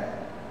factor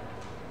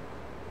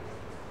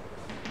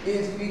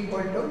is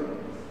equal to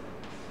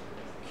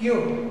q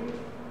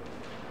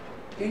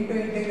into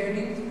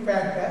integrating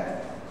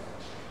factor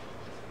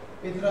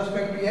with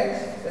respect to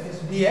x, that is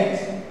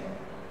dx,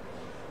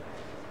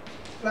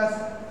 plus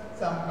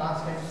some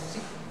constant c.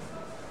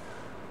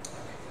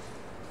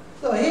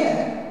 So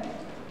here,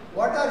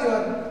 what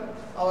are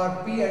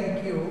our p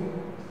and q?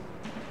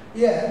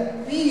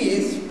 Here p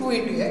is 2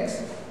 into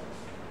x,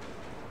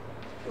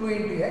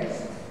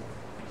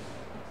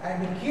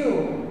 and q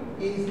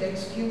is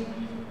x cube,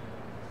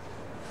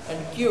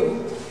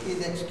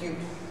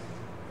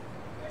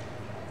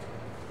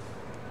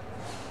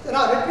 So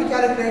now let me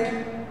calculate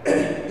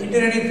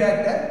integrating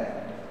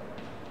factor.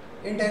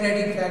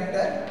 Integrating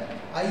factor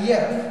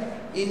IF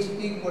is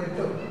equal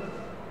to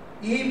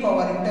e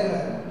power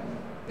integral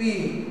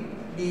p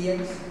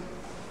dx.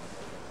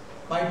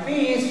 My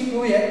p is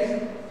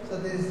 2x, so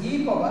this is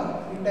e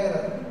power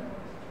integral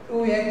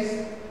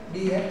 2x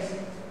dx.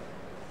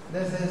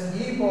 This is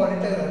e power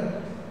integral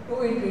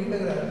 2 into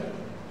integral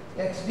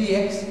x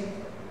dx.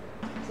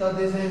 So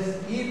this is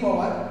e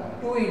power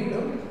 2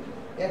 into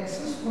x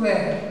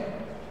square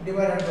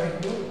divided by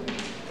 2,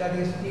 that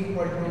is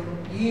equal to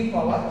e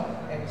power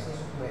x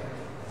square.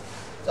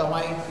 So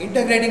my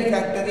integrating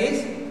factor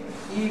is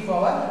e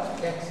power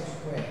x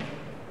square.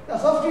 Now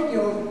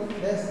substitute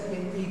this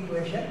in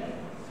equation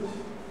 2.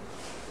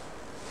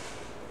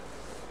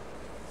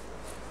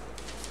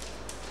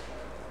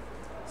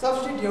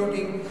 Substitute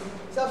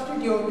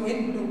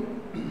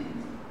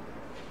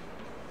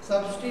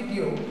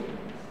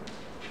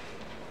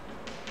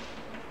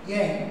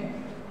in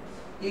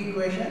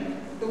equation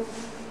 2.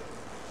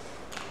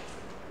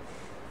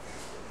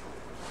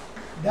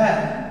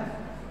 Then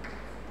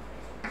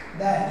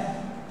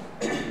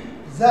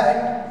z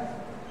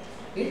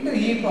into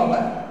e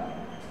power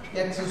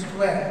x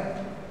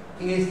square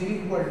is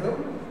equal to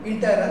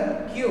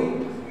integral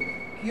q.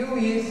 Q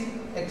is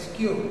x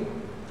cube.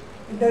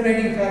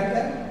 Integrating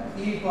factor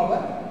e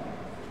power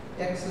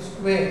x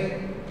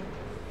square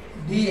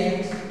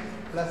dx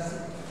plus c.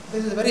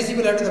 This is very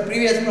similar to the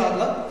previous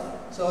problem.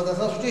 So the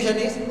substitution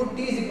is put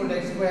t is equal to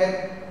x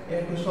square. You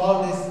have to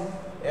solve this,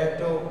 you have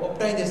to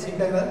obtain this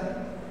integral.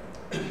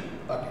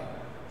 Okay.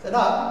 So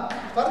now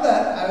further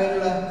I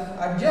will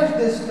adjust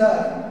this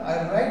term.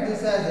 I will write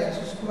this as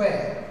x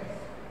square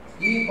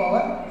e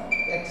power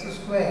x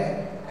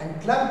square and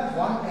club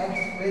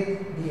 1x with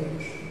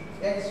dx.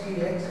 X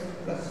dx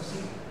plus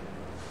c.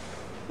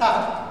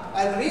 Now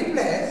I will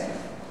replace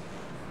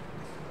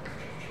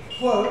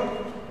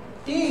for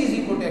t is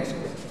equal to x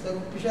square.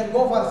 So we shall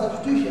go for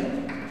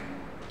substitution.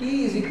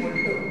 T is equal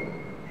to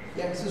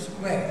x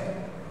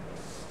square.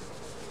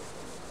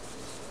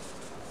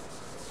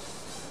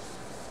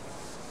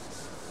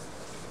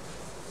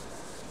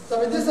 So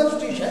with this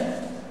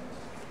substitution,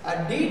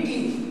 dt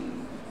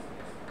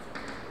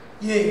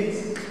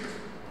is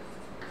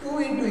 2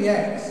 into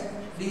x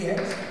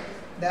dx.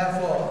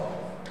 Therefore,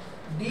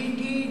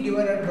 dt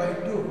divided by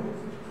 2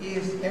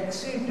 is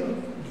x into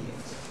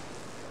dx.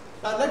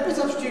 Now let me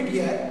substitute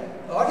here.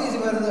 What is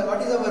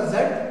our z?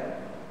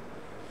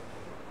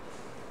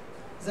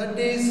 Z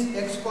is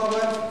x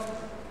power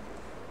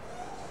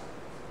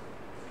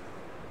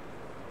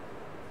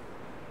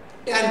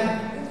tan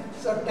y.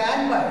 So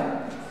tan y,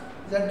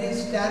 z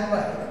is tan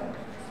y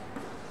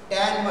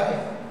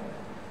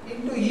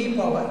into e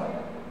power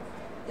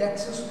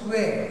x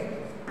square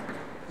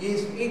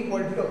is equal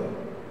to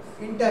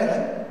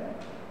integral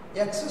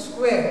x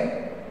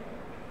square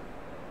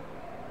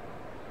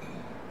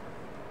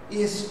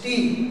is t,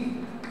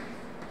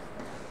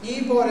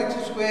 e power x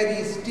square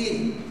is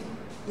t,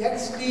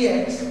 x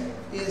dx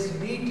is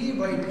dt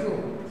by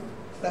 2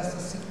 plus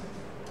c.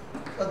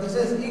 So this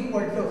is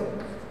equal to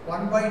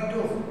 1 by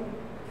 2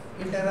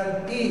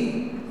 integral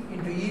t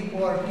into e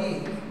power t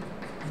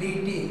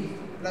dt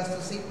plus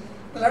c.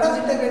 Now let us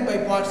integrate by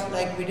parts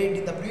like we did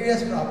in the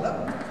previous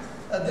problem.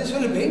 This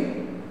will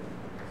be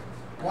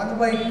 1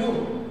 by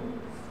 2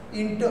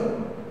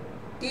 into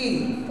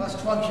t first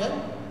function,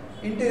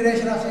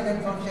 integration of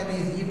second function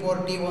is e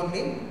power t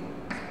only,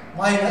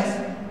 minus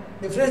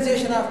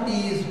differentiation of t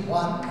is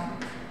 1,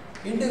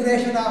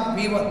 integration of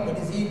v1 that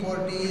is e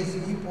power t is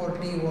e power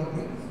t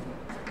only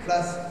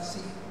plus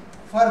c.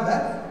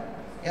 Further,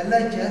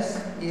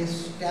 LHS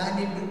is tan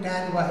into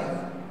tan y,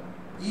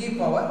 e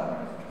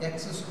power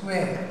x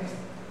square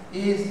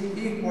is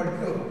equal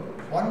to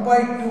 1 by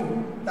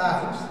 2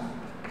 times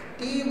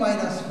t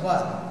minus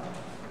 1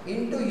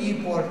 into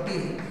e power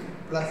t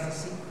plus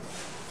c.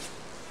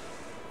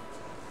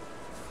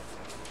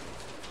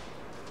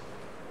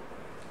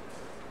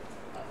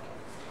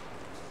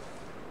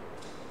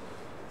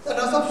 So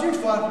now substitute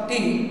for t.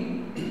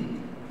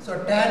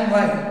 So tan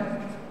y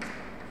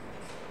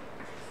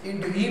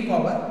into e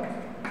power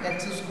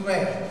x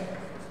square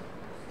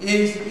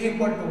is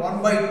equal to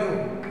 1 by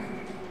 2.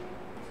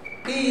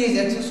 T is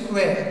x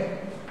square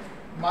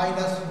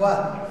minus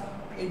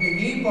 1 into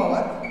e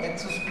power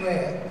x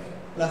square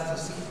plus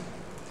c.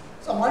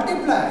 So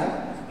multiply,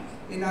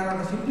 in order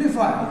to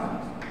simplify,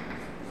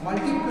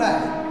 multiply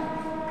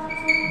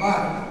by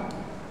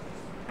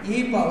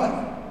e power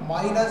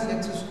minus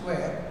x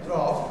square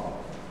throughout,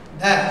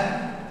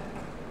 then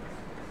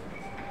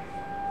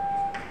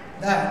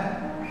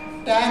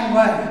tan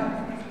y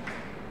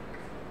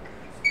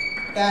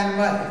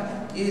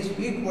is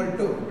equal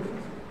to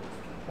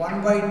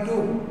 1 by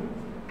 2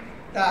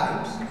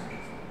 times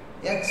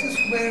x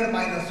square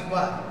minus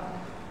 1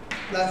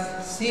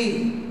 plus c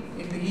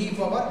into e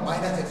power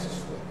minus x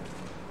square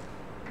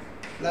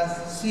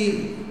plus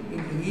c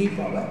into e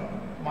power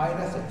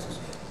minus x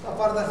square. So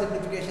further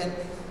simplification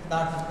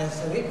not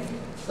necessary.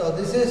 So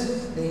this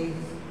is the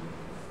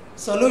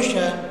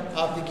solution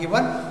of the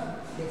given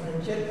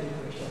differential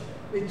equation,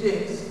 which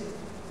is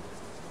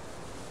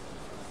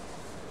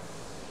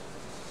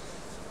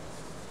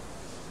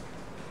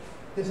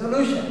the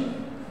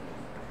solution,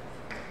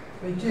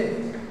 which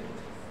is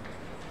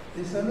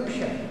the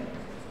solution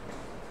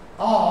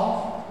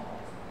of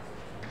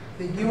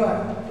the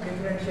given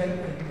differential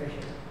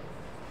equation.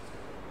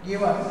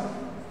 Given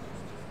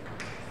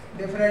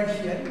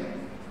differential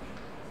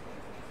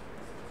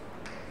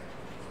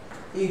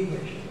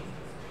equation.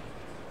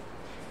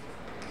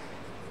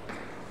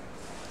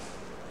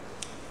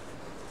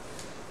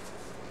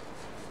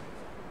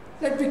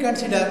 Let me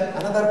consider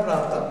another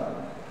problem.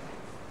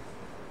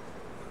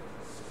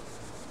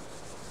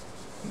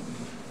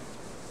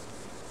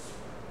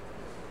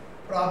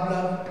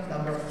 Problem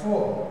number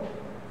 4.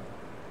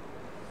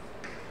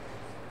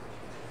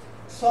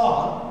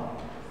 Solve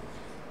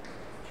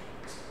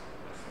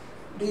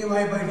dy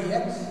by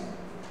dx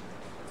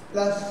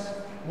plus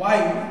y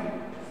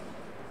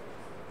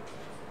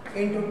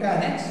into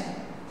tan x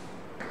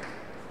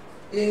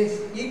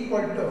is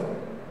equal to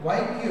y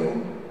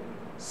cube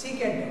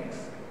secant x.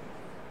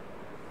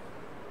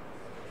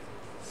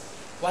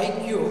 Y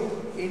cube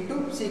into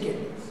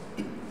secant x.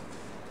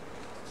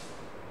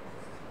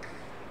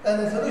 And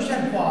the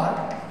solution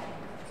for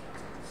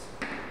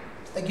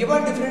the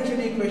given differential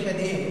equation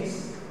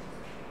is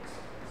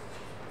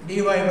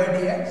dy by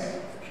dx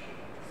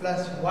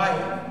plus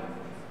y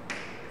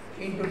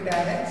into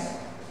tan x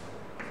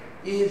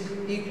is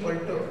equal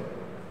to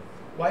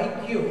y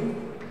cube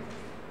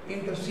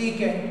into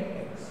secant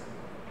x.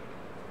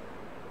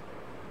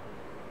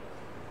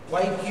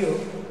 Y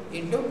cube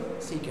into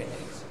secant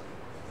x.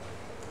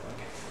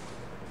 Okay.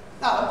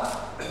 Now,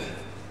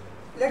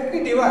 let me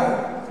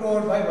divide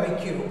throughout by y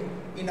cube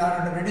in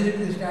order to reduce it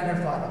to the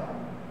standard form.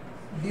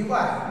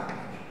 Divide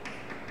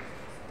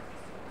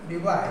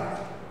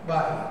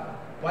by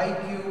y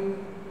cube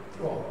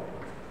throughout.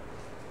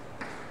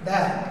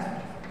 Then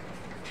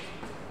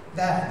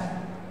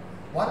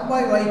 1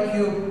 by y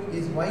cube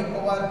is y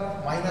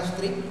power minus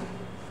 3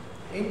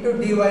 into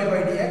dy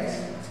by dx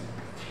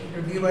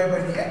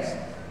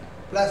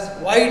plus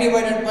y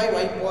divided by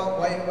y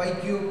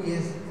cube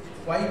is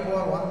y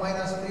power 1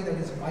 minus 3, that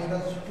is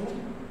minus 2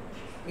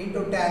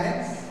 into tan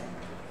x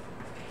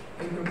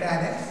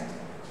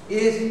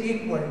is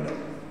equal to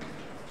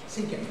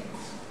secant x.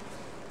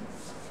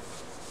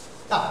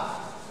 Now,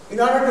 in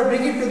order to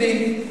bring it to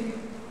the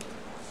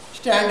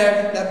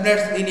standard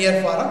Leibniz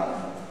linear form,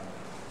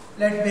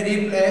 let me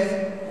replace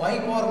y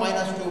power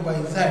minus 2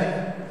 by z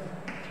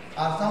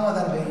or some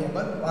other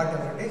variable,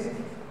 whatever it is.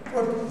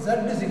 Put z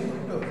is equal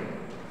to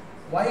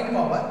y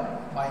power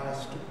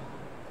minus 2.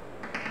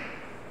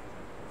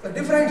 So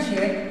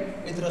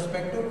differentiate with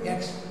respect to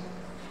x.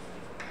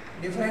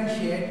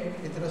 Differentiate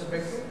with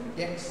respect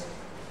to x.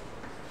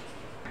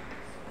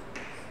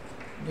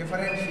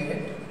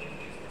 Differentiate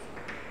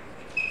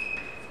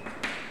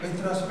with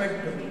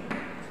respect to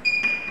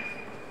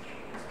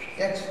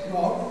x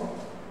throughout.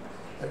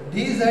 The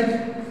dz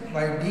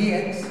by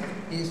dx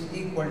is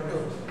equal to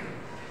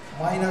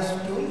minus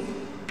 2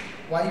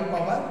 y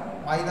power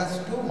minus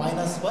 2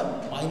 minus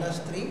 1 minus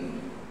 3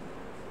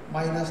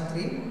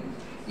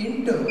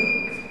 into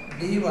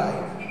dy by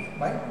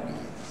dx.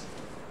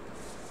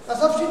 Now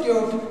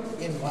substitute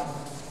in 1.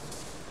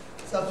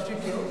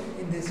 Substitute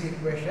in this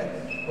equation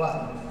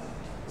 1.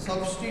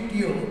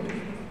 Substitute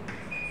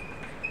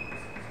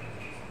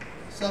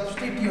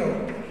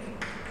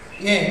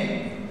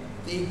in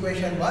the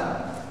equation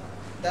 1.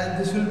 Then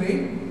this will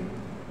be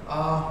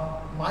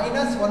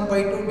minus 1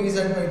 by 2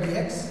 dz by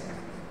dx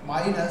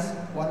minus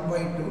 1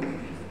 by 2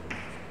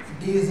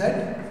 dz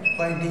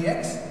by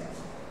dx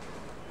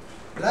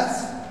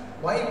plus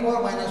y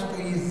power minus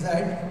 2 is z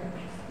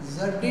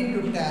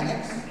into tan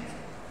x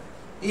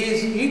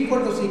is equal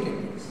to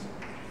secant x.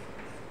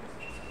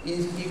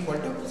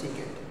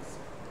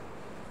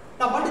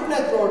 Now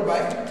multiply throughout by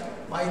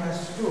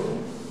minus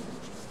 2.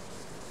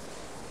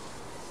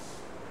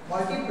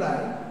 Multiply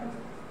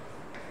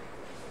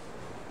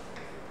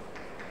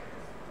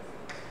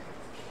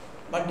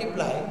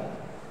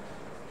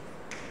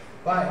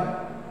by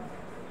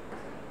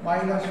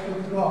minus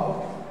 2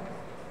 throughout.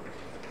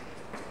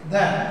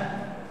 Then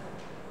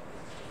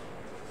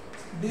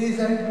dz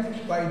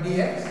by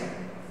dx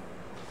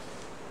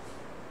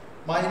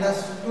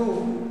minus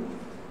 2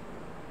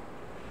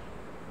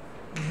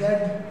 z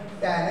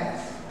tan x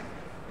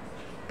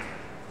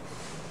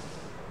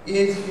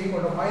is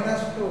equal to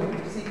minus 2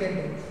 secant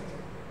x.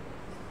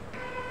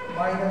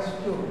 Minus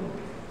 2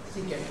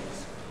 secant x.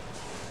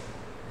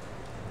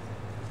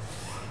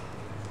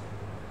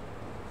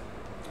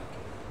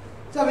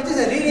 So which is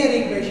a linear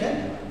equation,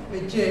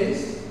 which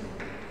is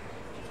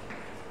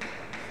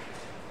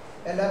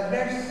a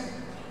Leibniz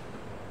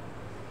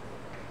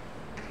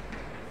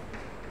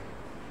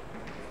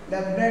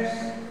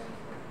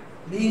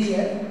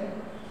linear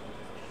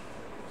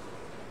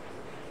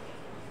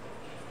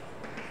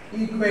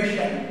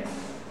equation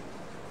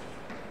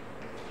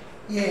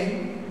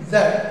in Z,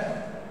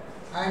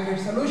 and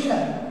its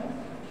solution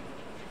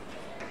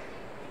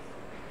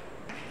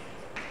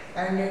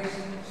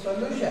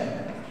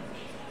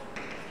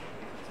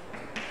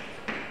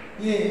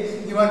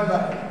is given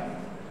by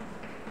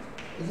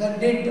Z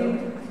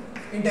into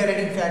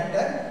integrating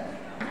factor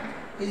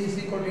is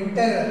equal to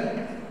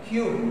integral Q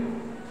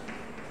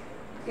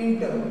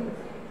into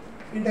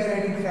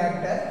integrating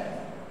factor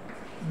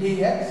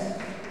dx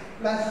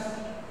plus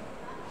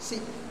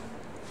c.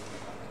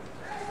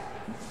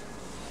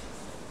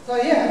 So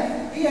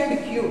here P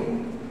and Q,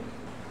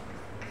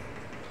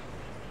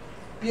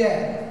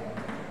 here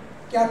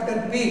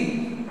capital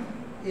P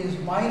is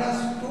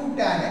minus 2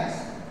 tan x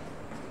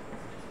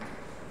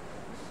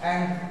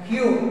and Q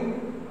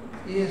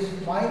is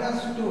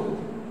minus 2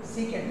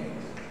 secant x.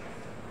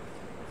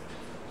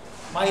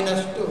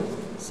 Minus 2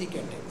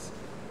 secant x.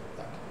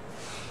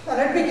 Now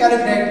let me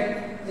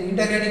calculate the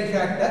integrating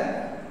factor.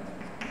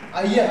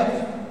 IF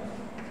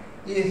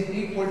is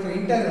equal to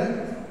integral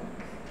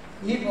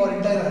e power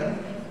integral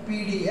p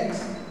dx.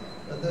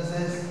 So this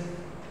is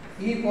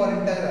e power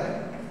integral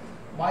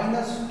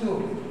minus 2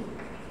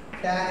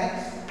 tan x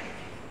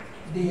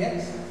dx.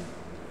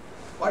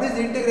 What is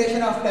the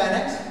integration of tan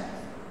x?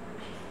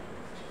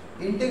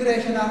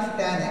 Integration of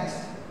tan x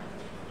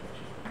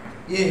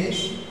is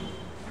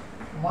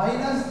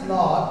minus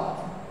log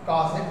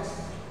cos x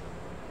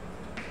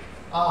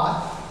or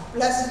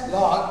plus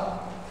log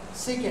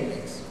secant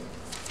x.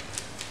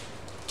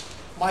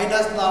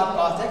 Minus log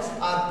cos x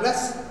or plus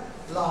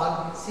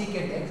log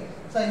secant x.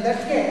 So in that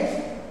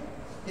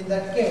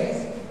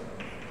case,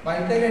 my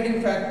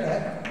integrating factor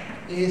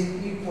is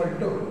equal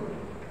to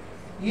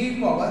e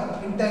power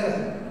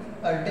integral.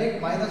 I will take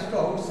minus 2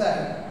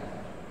 outside,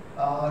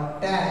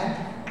 tan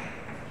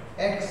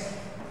x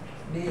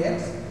dx,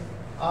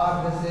 or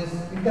this is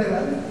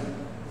integral.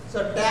 So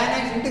tan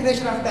x,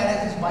 integration of tan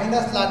x is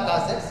minus log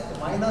cos x, so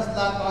minus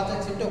log cos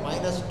x into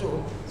minus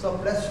 2, so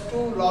plus 2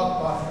 log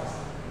cos x.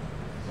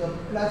 So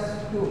plus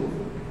 2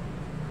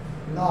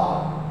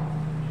 log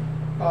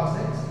cos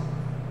x,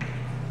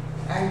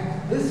 and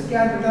this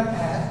can become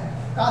as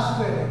cos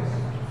square x.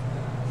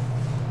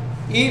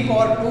 E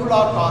power 2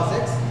 log cos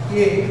x,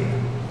 a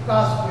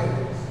cos square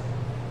x.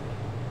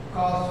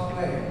 Cos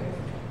square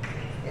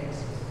x.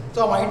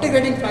 So my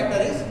integrating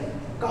factor is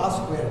cos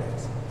square x.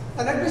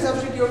 Now let me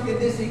substitute in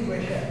this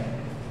equation.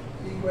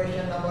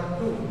 Equation number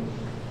 2.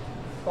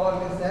 Call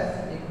this as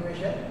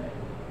equation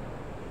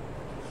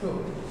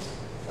 2.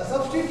 The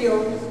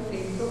substitute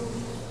into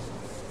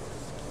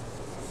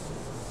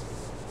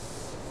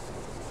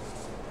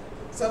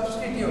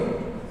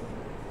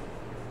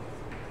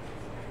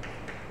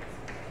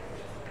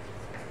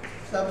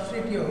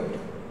substitute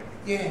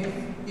in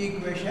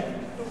equation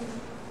 2.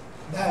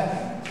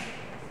 Then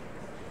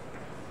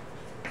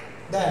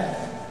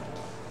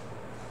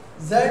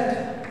z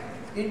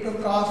into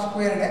cos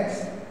squared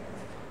x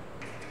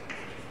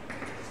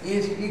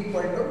is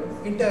equal to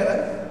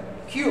integral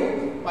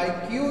q. My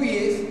q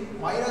is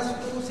minus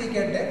 2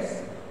 secant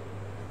x,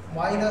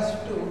 minus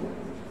 2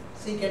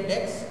 secant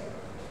x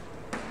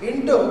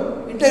into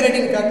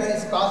integrating factor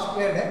is cos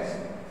squared x.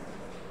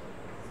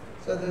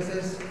 So this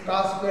is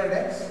cos squared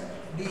x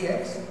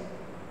dx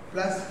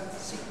plus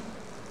c.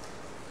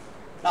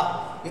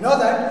 Now you know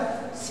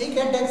that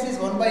secant x is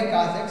 1 by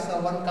cos x, so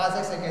 1 cos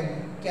x I can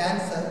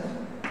cancel.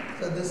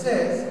 So this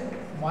is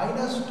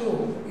minus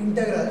 2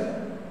 integral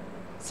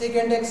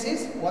secant x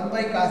is 1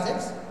 by cos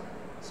x,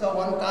 so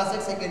 1 cos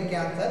x I can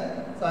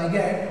cancel. So I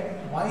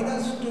get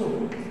minus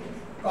 2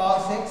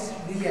 cos x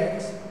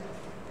dx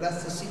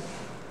plus c.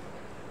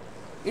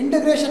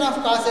 Integration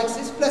of cos x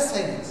is plus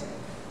sin x.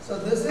 So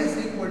this is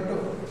equal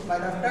to, my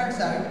left hand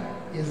side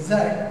is z.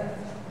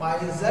 My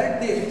z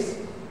is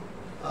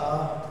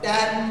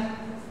tan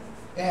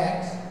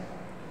x.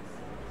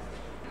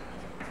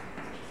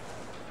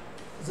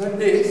 Z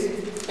is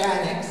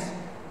tan x.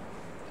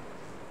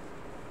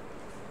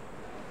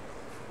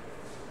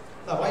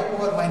 The y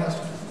power minus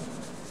 2.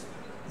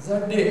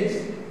 Z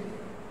is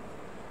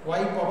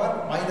y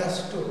power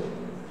minus 2.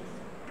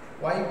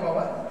 Y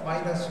power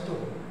minus 2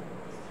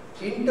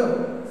 into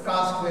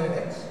cos squared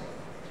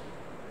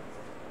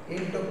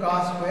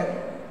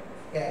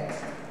x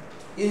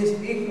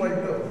is equal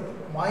to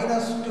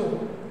minus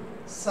 2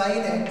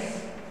 sin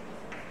x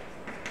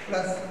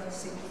plus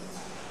c.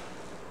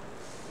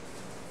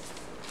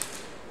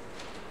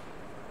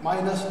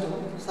 Minus 2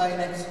 sin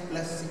x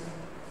plus c.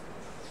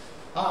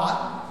 Or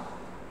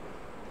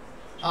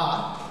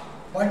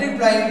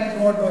multiplying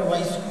throughout by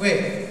y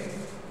square,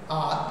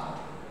 or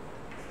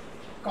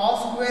cos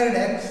squared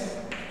x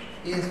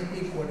is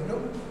equal to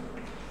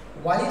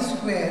y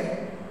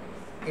square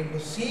into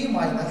c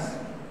minus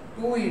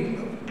 2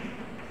 into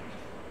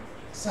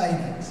sin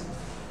x.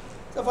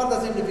 So for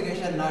the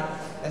simplification not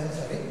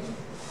necessary.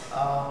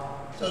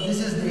 So this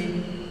is the,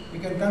 you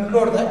can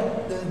conclude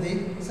that this is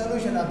the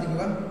solution of the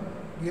given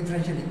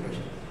differential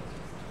equation,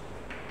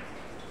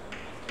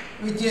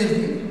 which is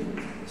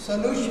the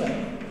solution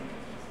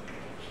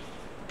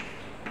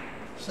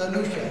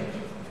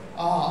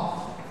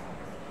of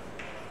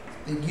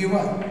the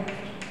given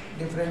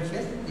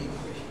differential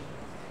equation.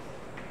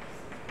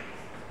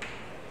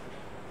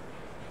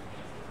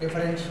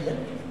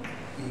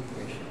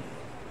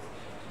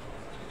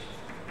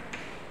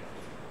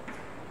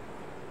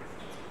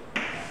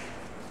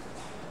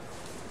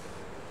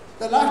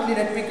 So lastly,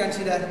 let me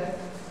consider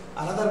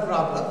another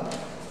problem.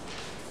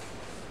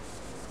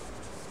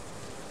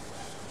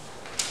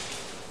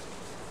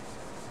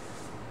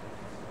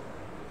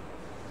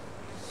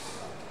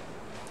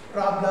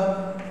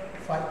 Problem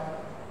 5.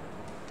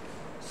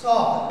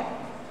 Solve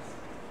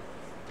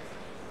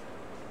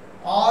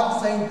r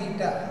sin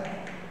theta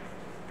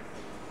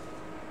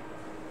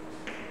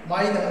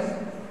minus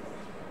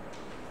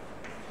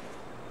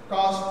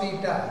cos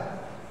theta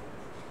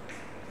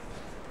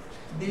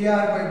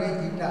dr by d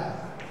theta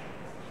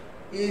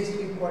is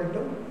equal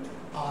to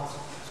r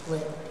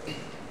square.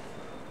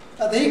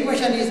 Now the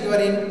equation is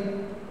given in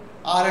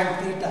r and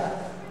theta.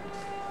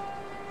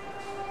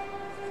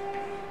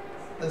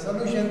 The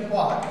solution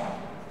for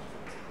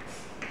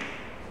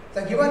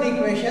the given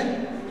equation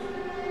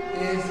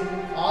is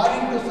r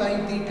into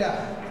sin theta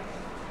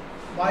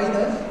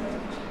minus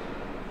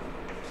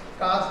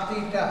cos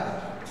theta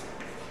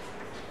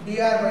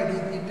dr by d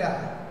theta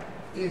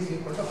is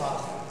equal to r.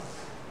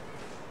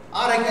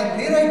 Or I can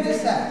rewrite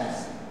this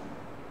as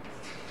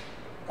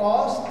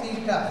cos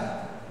theta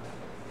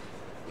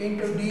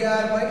into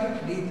dr by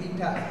d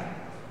theta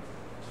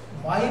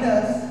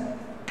minus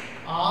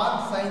r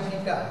sin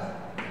theta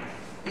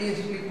is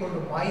equal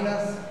to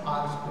minus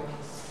r square.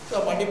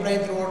 So multiply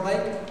throughout by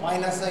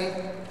minus sign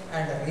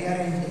and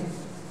rearranging,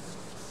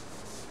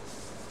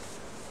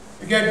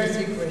 you get this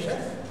equation.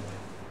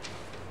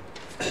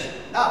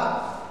 Now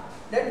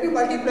let me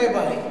multiply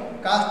by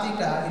cos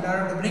theta in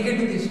order to bring it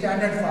to the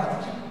standard form.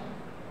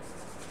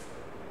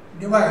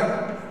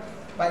 Divide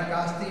by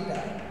cos theta,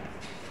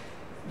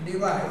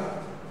 divide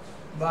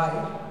by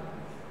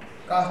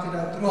cos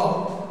theta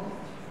throughout,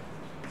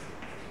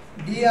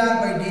 dr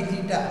by d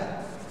theta,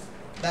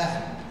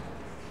 then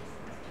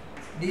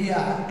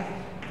dr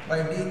by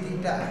d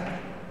theta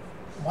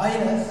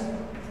minus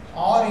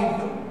r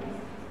into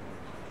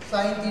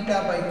sin theta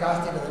by cos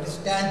theta, that is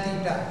tan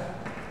theta,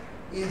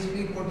 is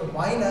equal to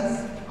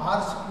minus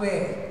r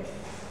square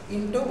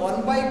into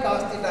 1 by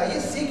cos theta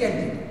is secant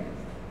theta.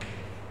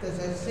 This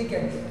is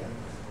secant theta.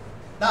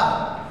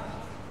 Now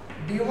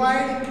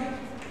divide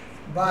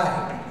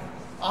by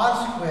r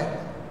square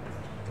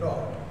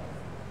throughout.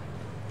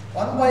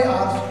 1 by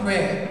r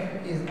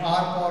square is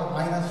r power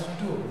minus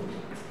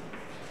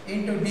 2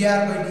 into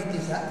dr by d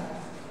theta.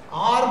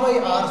 R by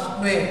r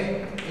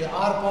square is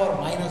r power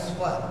minus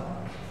 1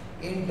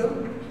 into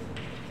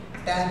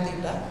tan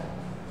theta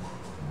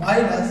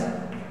minus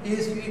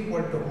is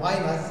equal to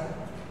minus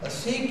the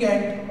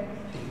secant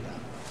theta.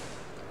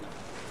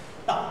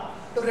 Now,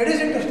 to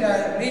reduce it to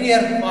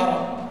linear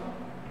form,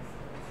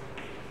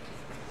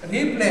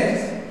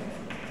 replace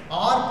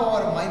r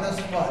power minus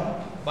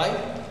 1 by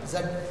z.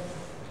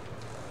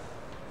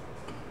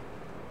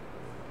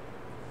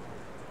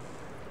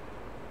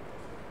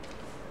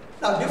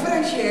 Now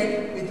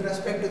differentiate with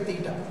respect to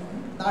theta,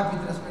 not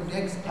with respect to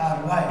x or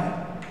y.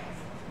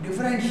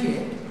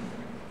 Differentiate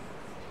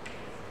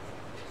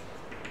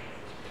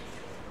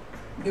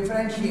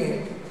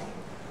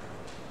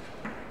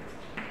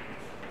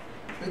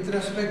with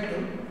respect to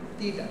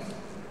theta.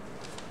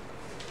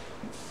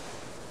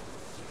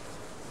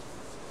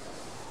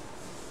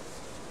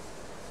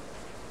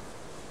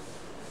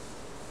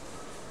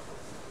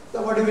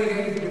 So what do we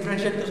get if we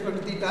differentiate with respect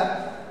to theta?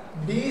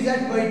 dz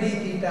by d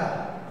theta,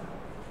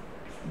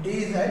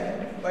 dz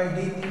by d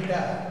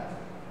theta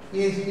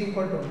is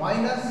equal to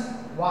minus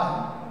 1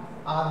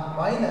 or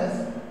minus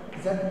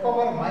z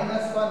power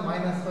minus 1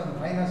 minus 1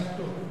 minus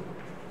 2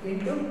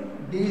 into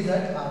dz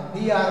or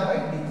dr by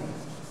d theta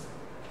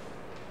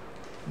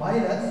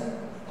minus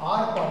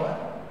r power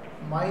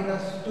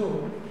minus 2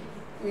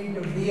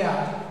 into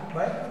dr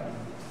by d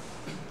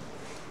theta.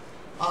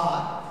 Or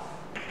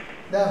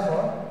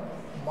therefore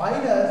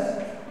minus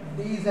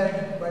dz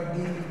by d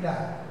theta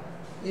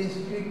is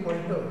equal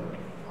to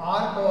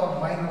r power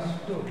minus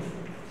 2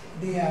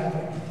 dr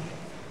by d theta.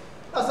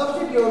 Now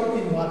substitute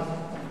in 1.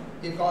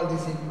 You call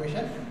this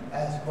equation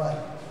as 1.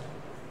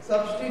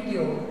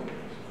 Substitute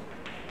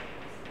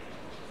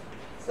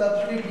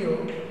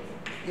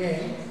in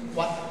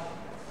 1.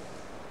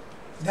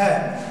 Then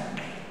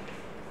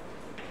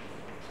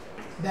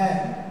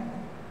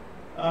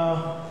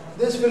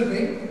this will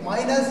be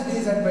minus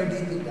dz by d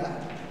theta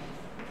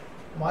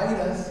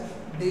minus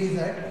dz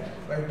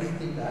by d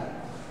theta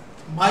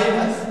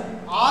minus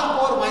r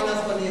power minus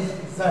 1 is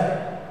z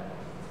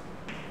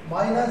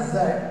minus z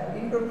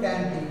into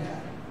tan theta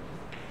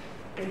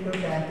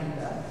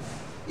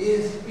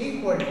is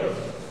equal to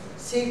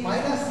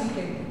minus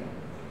secant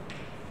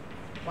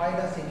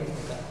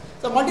theta.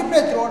 So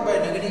multiply throughout by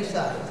negative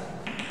side.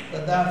 So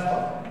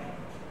therefore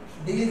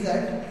dz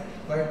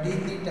by d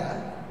theta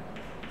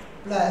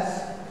plus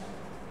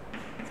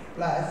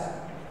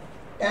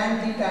tan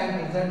theta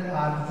into z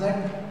or z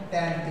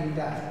tan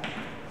theta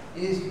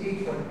is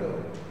equal to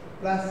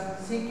plus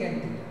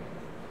secant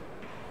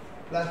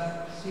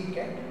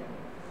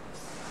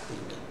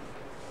theta.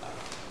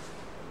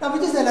 Now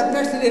which is a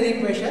Leibniz linear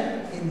equation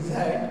in z,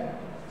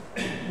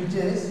 which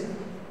is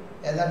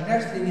a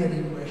Leibniz linear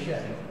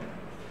equation,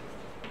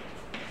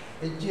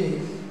 which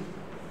is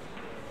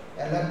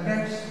a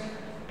Leibniz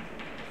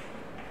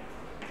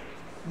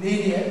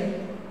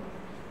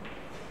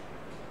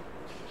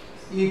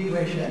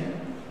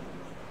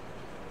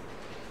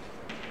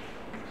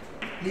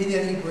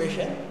linear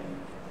equation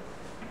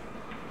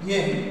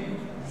in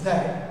z,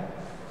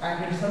 and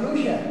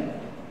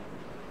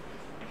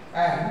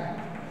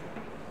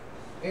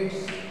its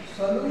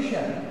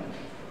solution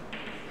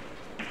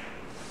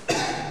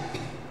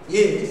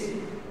is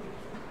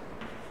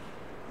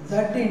z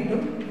into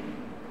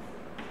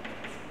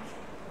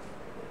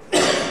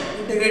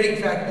integrating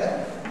factor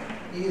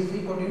is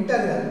equal to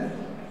integral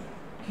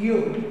q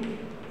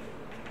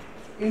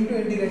into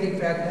integrating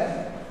factor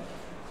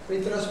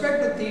with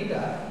respect to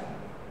theta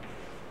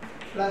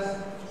plus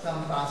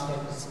some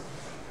constants.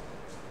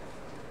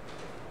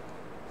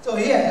 So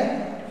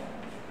here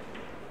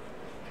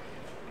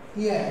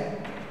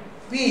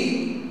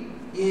P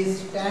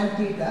is tan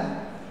theta,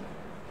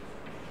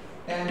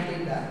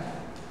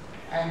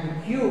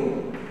 and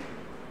Q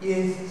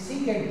is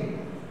secant theta,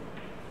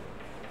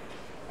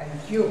 and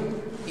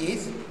Q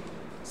is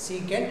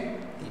secant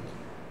theta.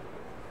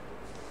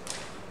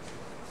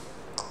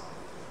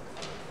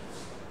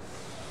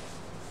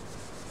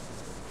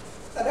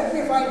 Now let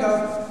me find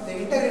out the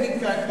integrating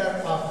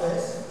factor of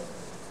this.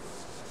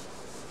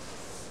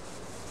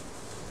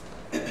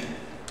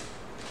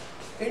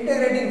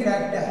 Integrating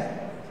factor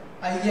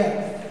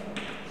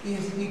IF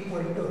is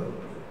equal to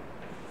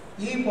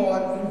e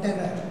power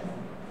integral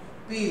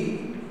P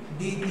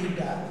d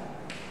theta,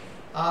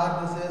 or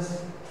this is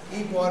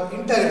e power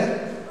integral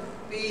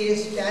P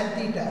is tan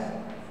theta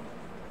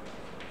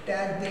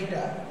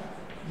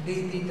d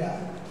theta.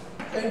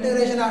 The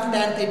integration of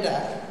tan theta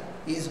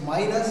is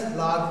minus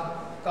log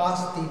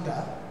cos theta.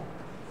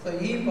 So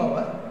e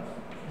power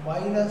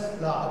minus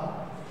log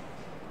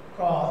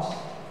cos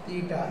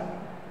theta.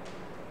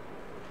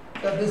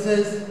 So this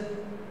is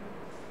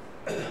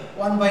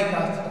 1 by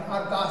cos theta,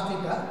 or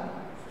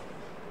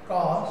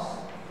cos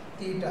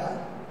theta,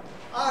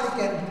 or you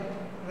can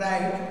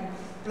write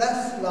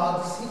plus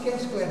log secant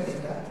square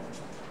theta,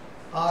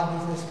 or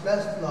this is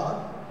plus log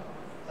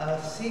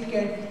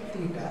secant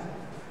theta.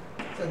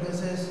 So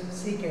this is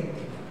secant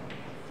theta.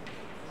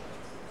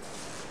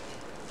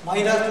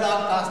 Minus log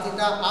cos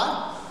theta or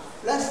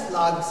plus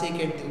log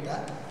secant theta.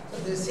 So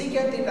this is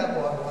secant theta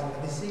power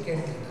 1, this is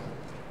secant theta.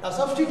 Now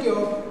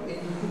substitute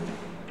in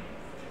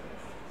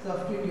the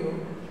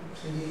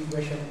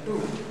equation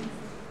 2.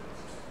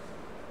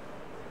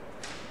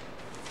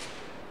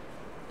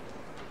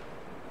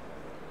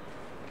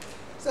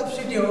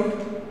 Substitute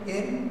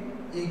in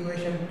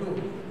equation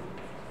 2.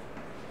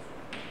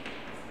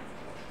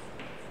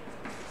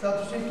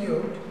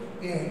 Substitute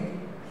in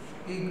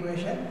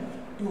equation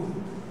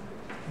 2.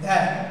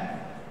 Then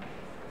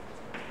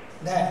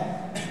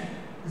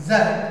Z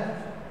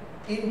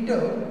into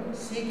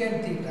secant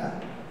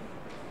theta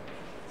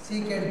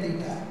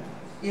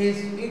is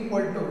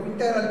equal to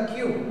integral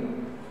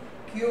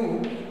Q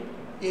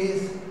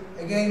is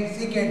again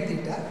secant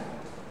theta,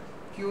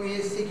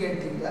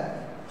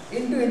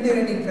 into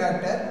integrating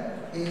factor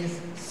is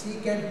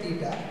secant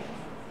theta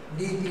d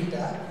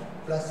theta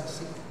plus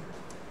c.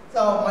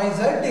 So my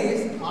Z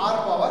is r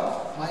power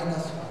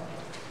minus 1.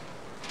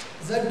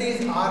 Z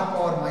is r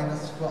power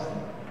minus 1.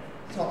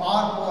 So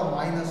r power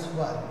minus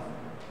 1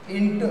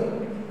 into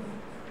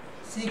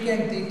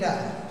secant theta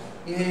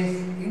is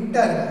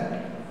integral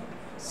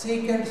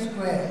secant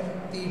square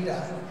theta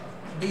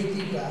d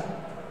theta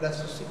plus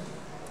c.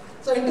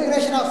 So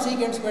integration of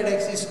secant squared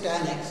x is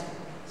tan x.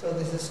 So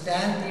this is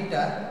tan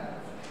theta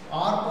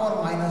r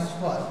power minus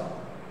 1,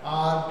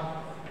 or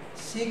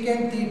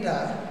secant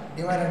theta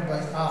divided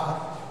by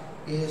r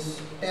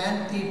is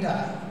tan theta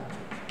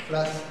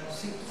plus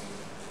c,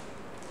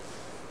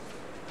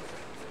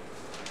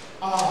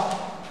 or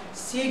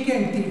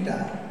secant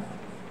theta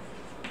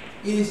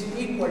is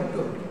equal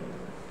to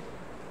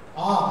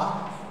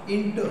r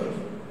into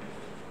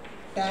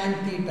tan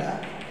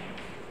theta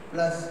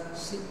plus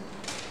c.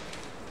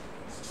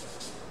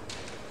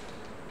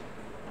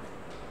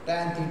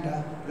 Tan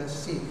theta plus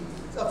c.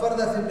 So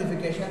further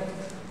simplification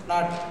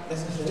not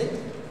necessary.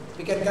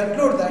 We can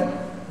conclude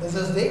that this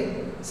is the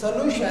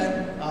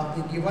solution of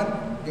the given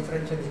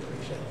differential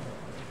equation.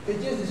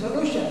 Which is the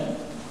solution?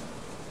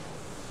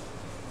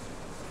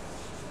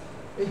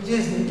 Which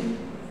is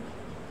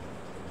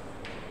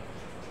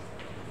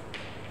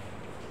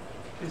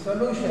the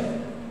solution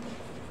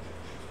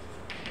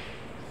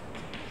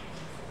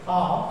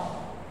of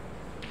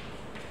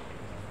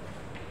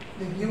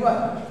the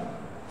given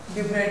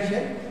differential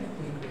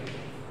equation.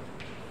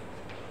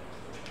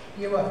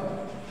 Given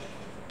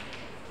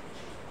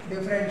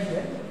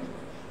differential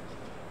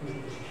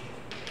equation.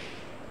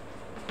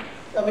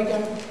 So we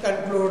can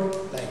conclude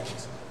like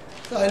this.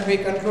 So I will be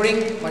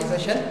concluding my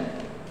session,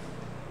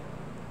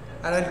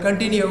 and I will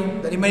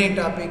continue the remaining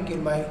topic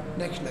in my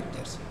next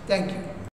lectures. Thank you.